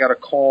until I got a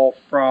call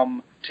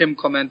from Tim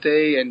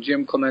Clemente and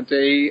Jim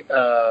Clemente,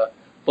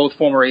 both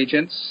former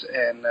agents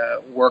and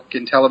work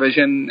in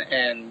television,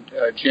 and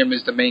Jim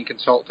is the main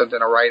consultant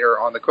and a writer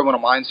on the Criminal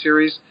Minds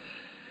series.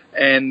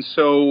 And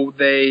so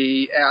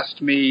they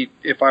asked me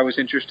if I was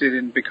interested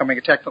in becoming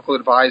a technical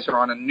advisor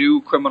on a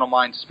new Criminal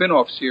Minds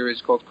spin-off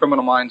series called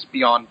Criminal Minds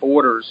Beyond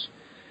Borders.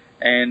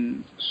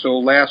 And so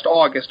last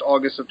August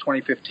of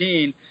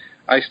 2015,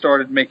 I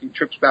started making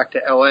trips back to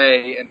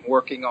LA and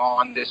working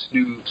on this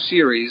new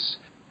series,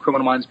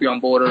 Criminal Minds Beyond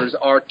Borders.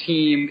 Our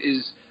team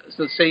is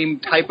the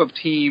same type of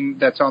team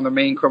that's on the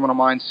main Criminal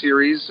Minds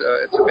series.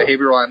 It's a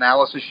behavioral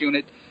analysis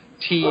unit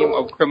team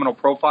of criminal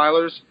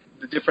profilers.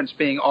 The difference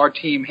being our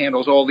team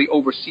handles all the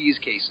overseas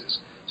cases.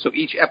 So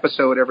each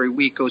episode every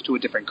week goes to a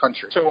different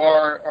country. So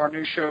our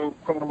new show,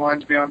 Criminal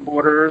Minds Beyond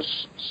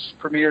Borders,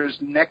 premieres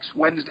next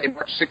Wednesday,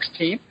 March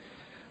 16th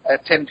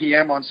at 10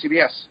 p.m. on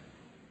CBS.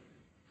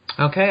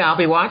 Okay, I'll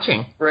be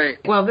watching. Great.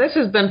 Well, this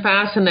has been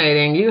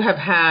fascinating. You have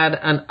had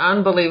an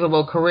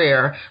unbelievable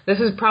career. This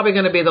is probably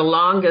going to be the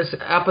longest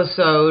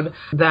episode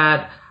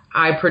that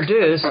I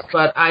produced,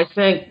 but I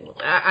think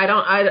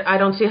I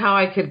don't see how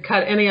I could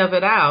cut any of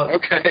it out.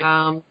 Okay.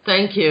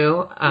 Thank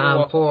you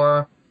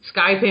for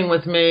Skyping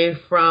with me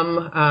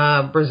from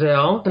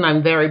Brazil, and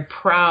I'm very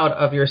proud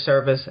of your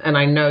service, and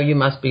I know you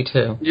must be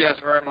too. Yes,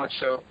 very much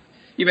so.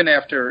 Even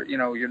after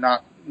you're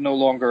no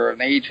longer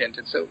an agent,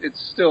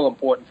 it's still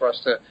important for us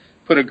to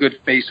put a good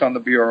face on the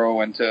bureau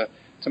and to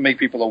make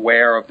people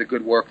aware of the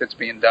good work that's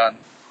being done.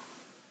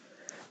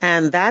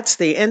 And that's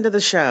the end of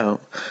the show.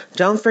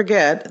 Don't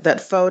forget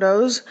that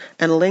photos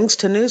and links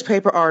to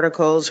newspaper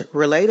articles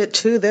related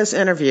to this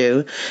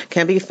interview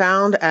can be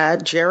found at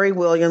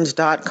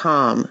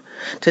jerrywilliams.com.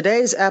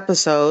 Today's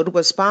episode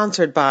was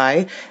sponsored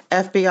by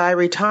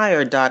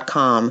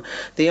FBIRetired.com,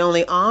 the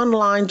only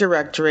online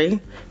directory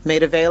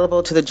made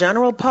available to the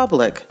general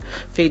public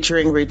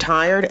featuring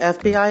retired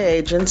FBI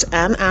agents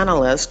and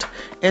analysts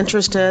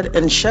interested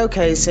in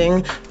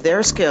showcasing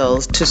their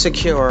skills to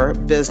secure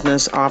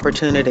business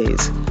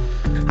opportunities.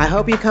 I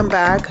hope you come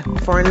back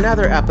for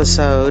another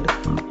episode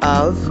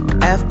of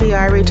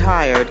FBI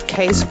Retired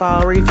Case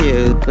File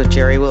Reviewed with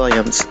Jerry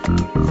Williams.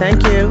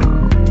 Thank you.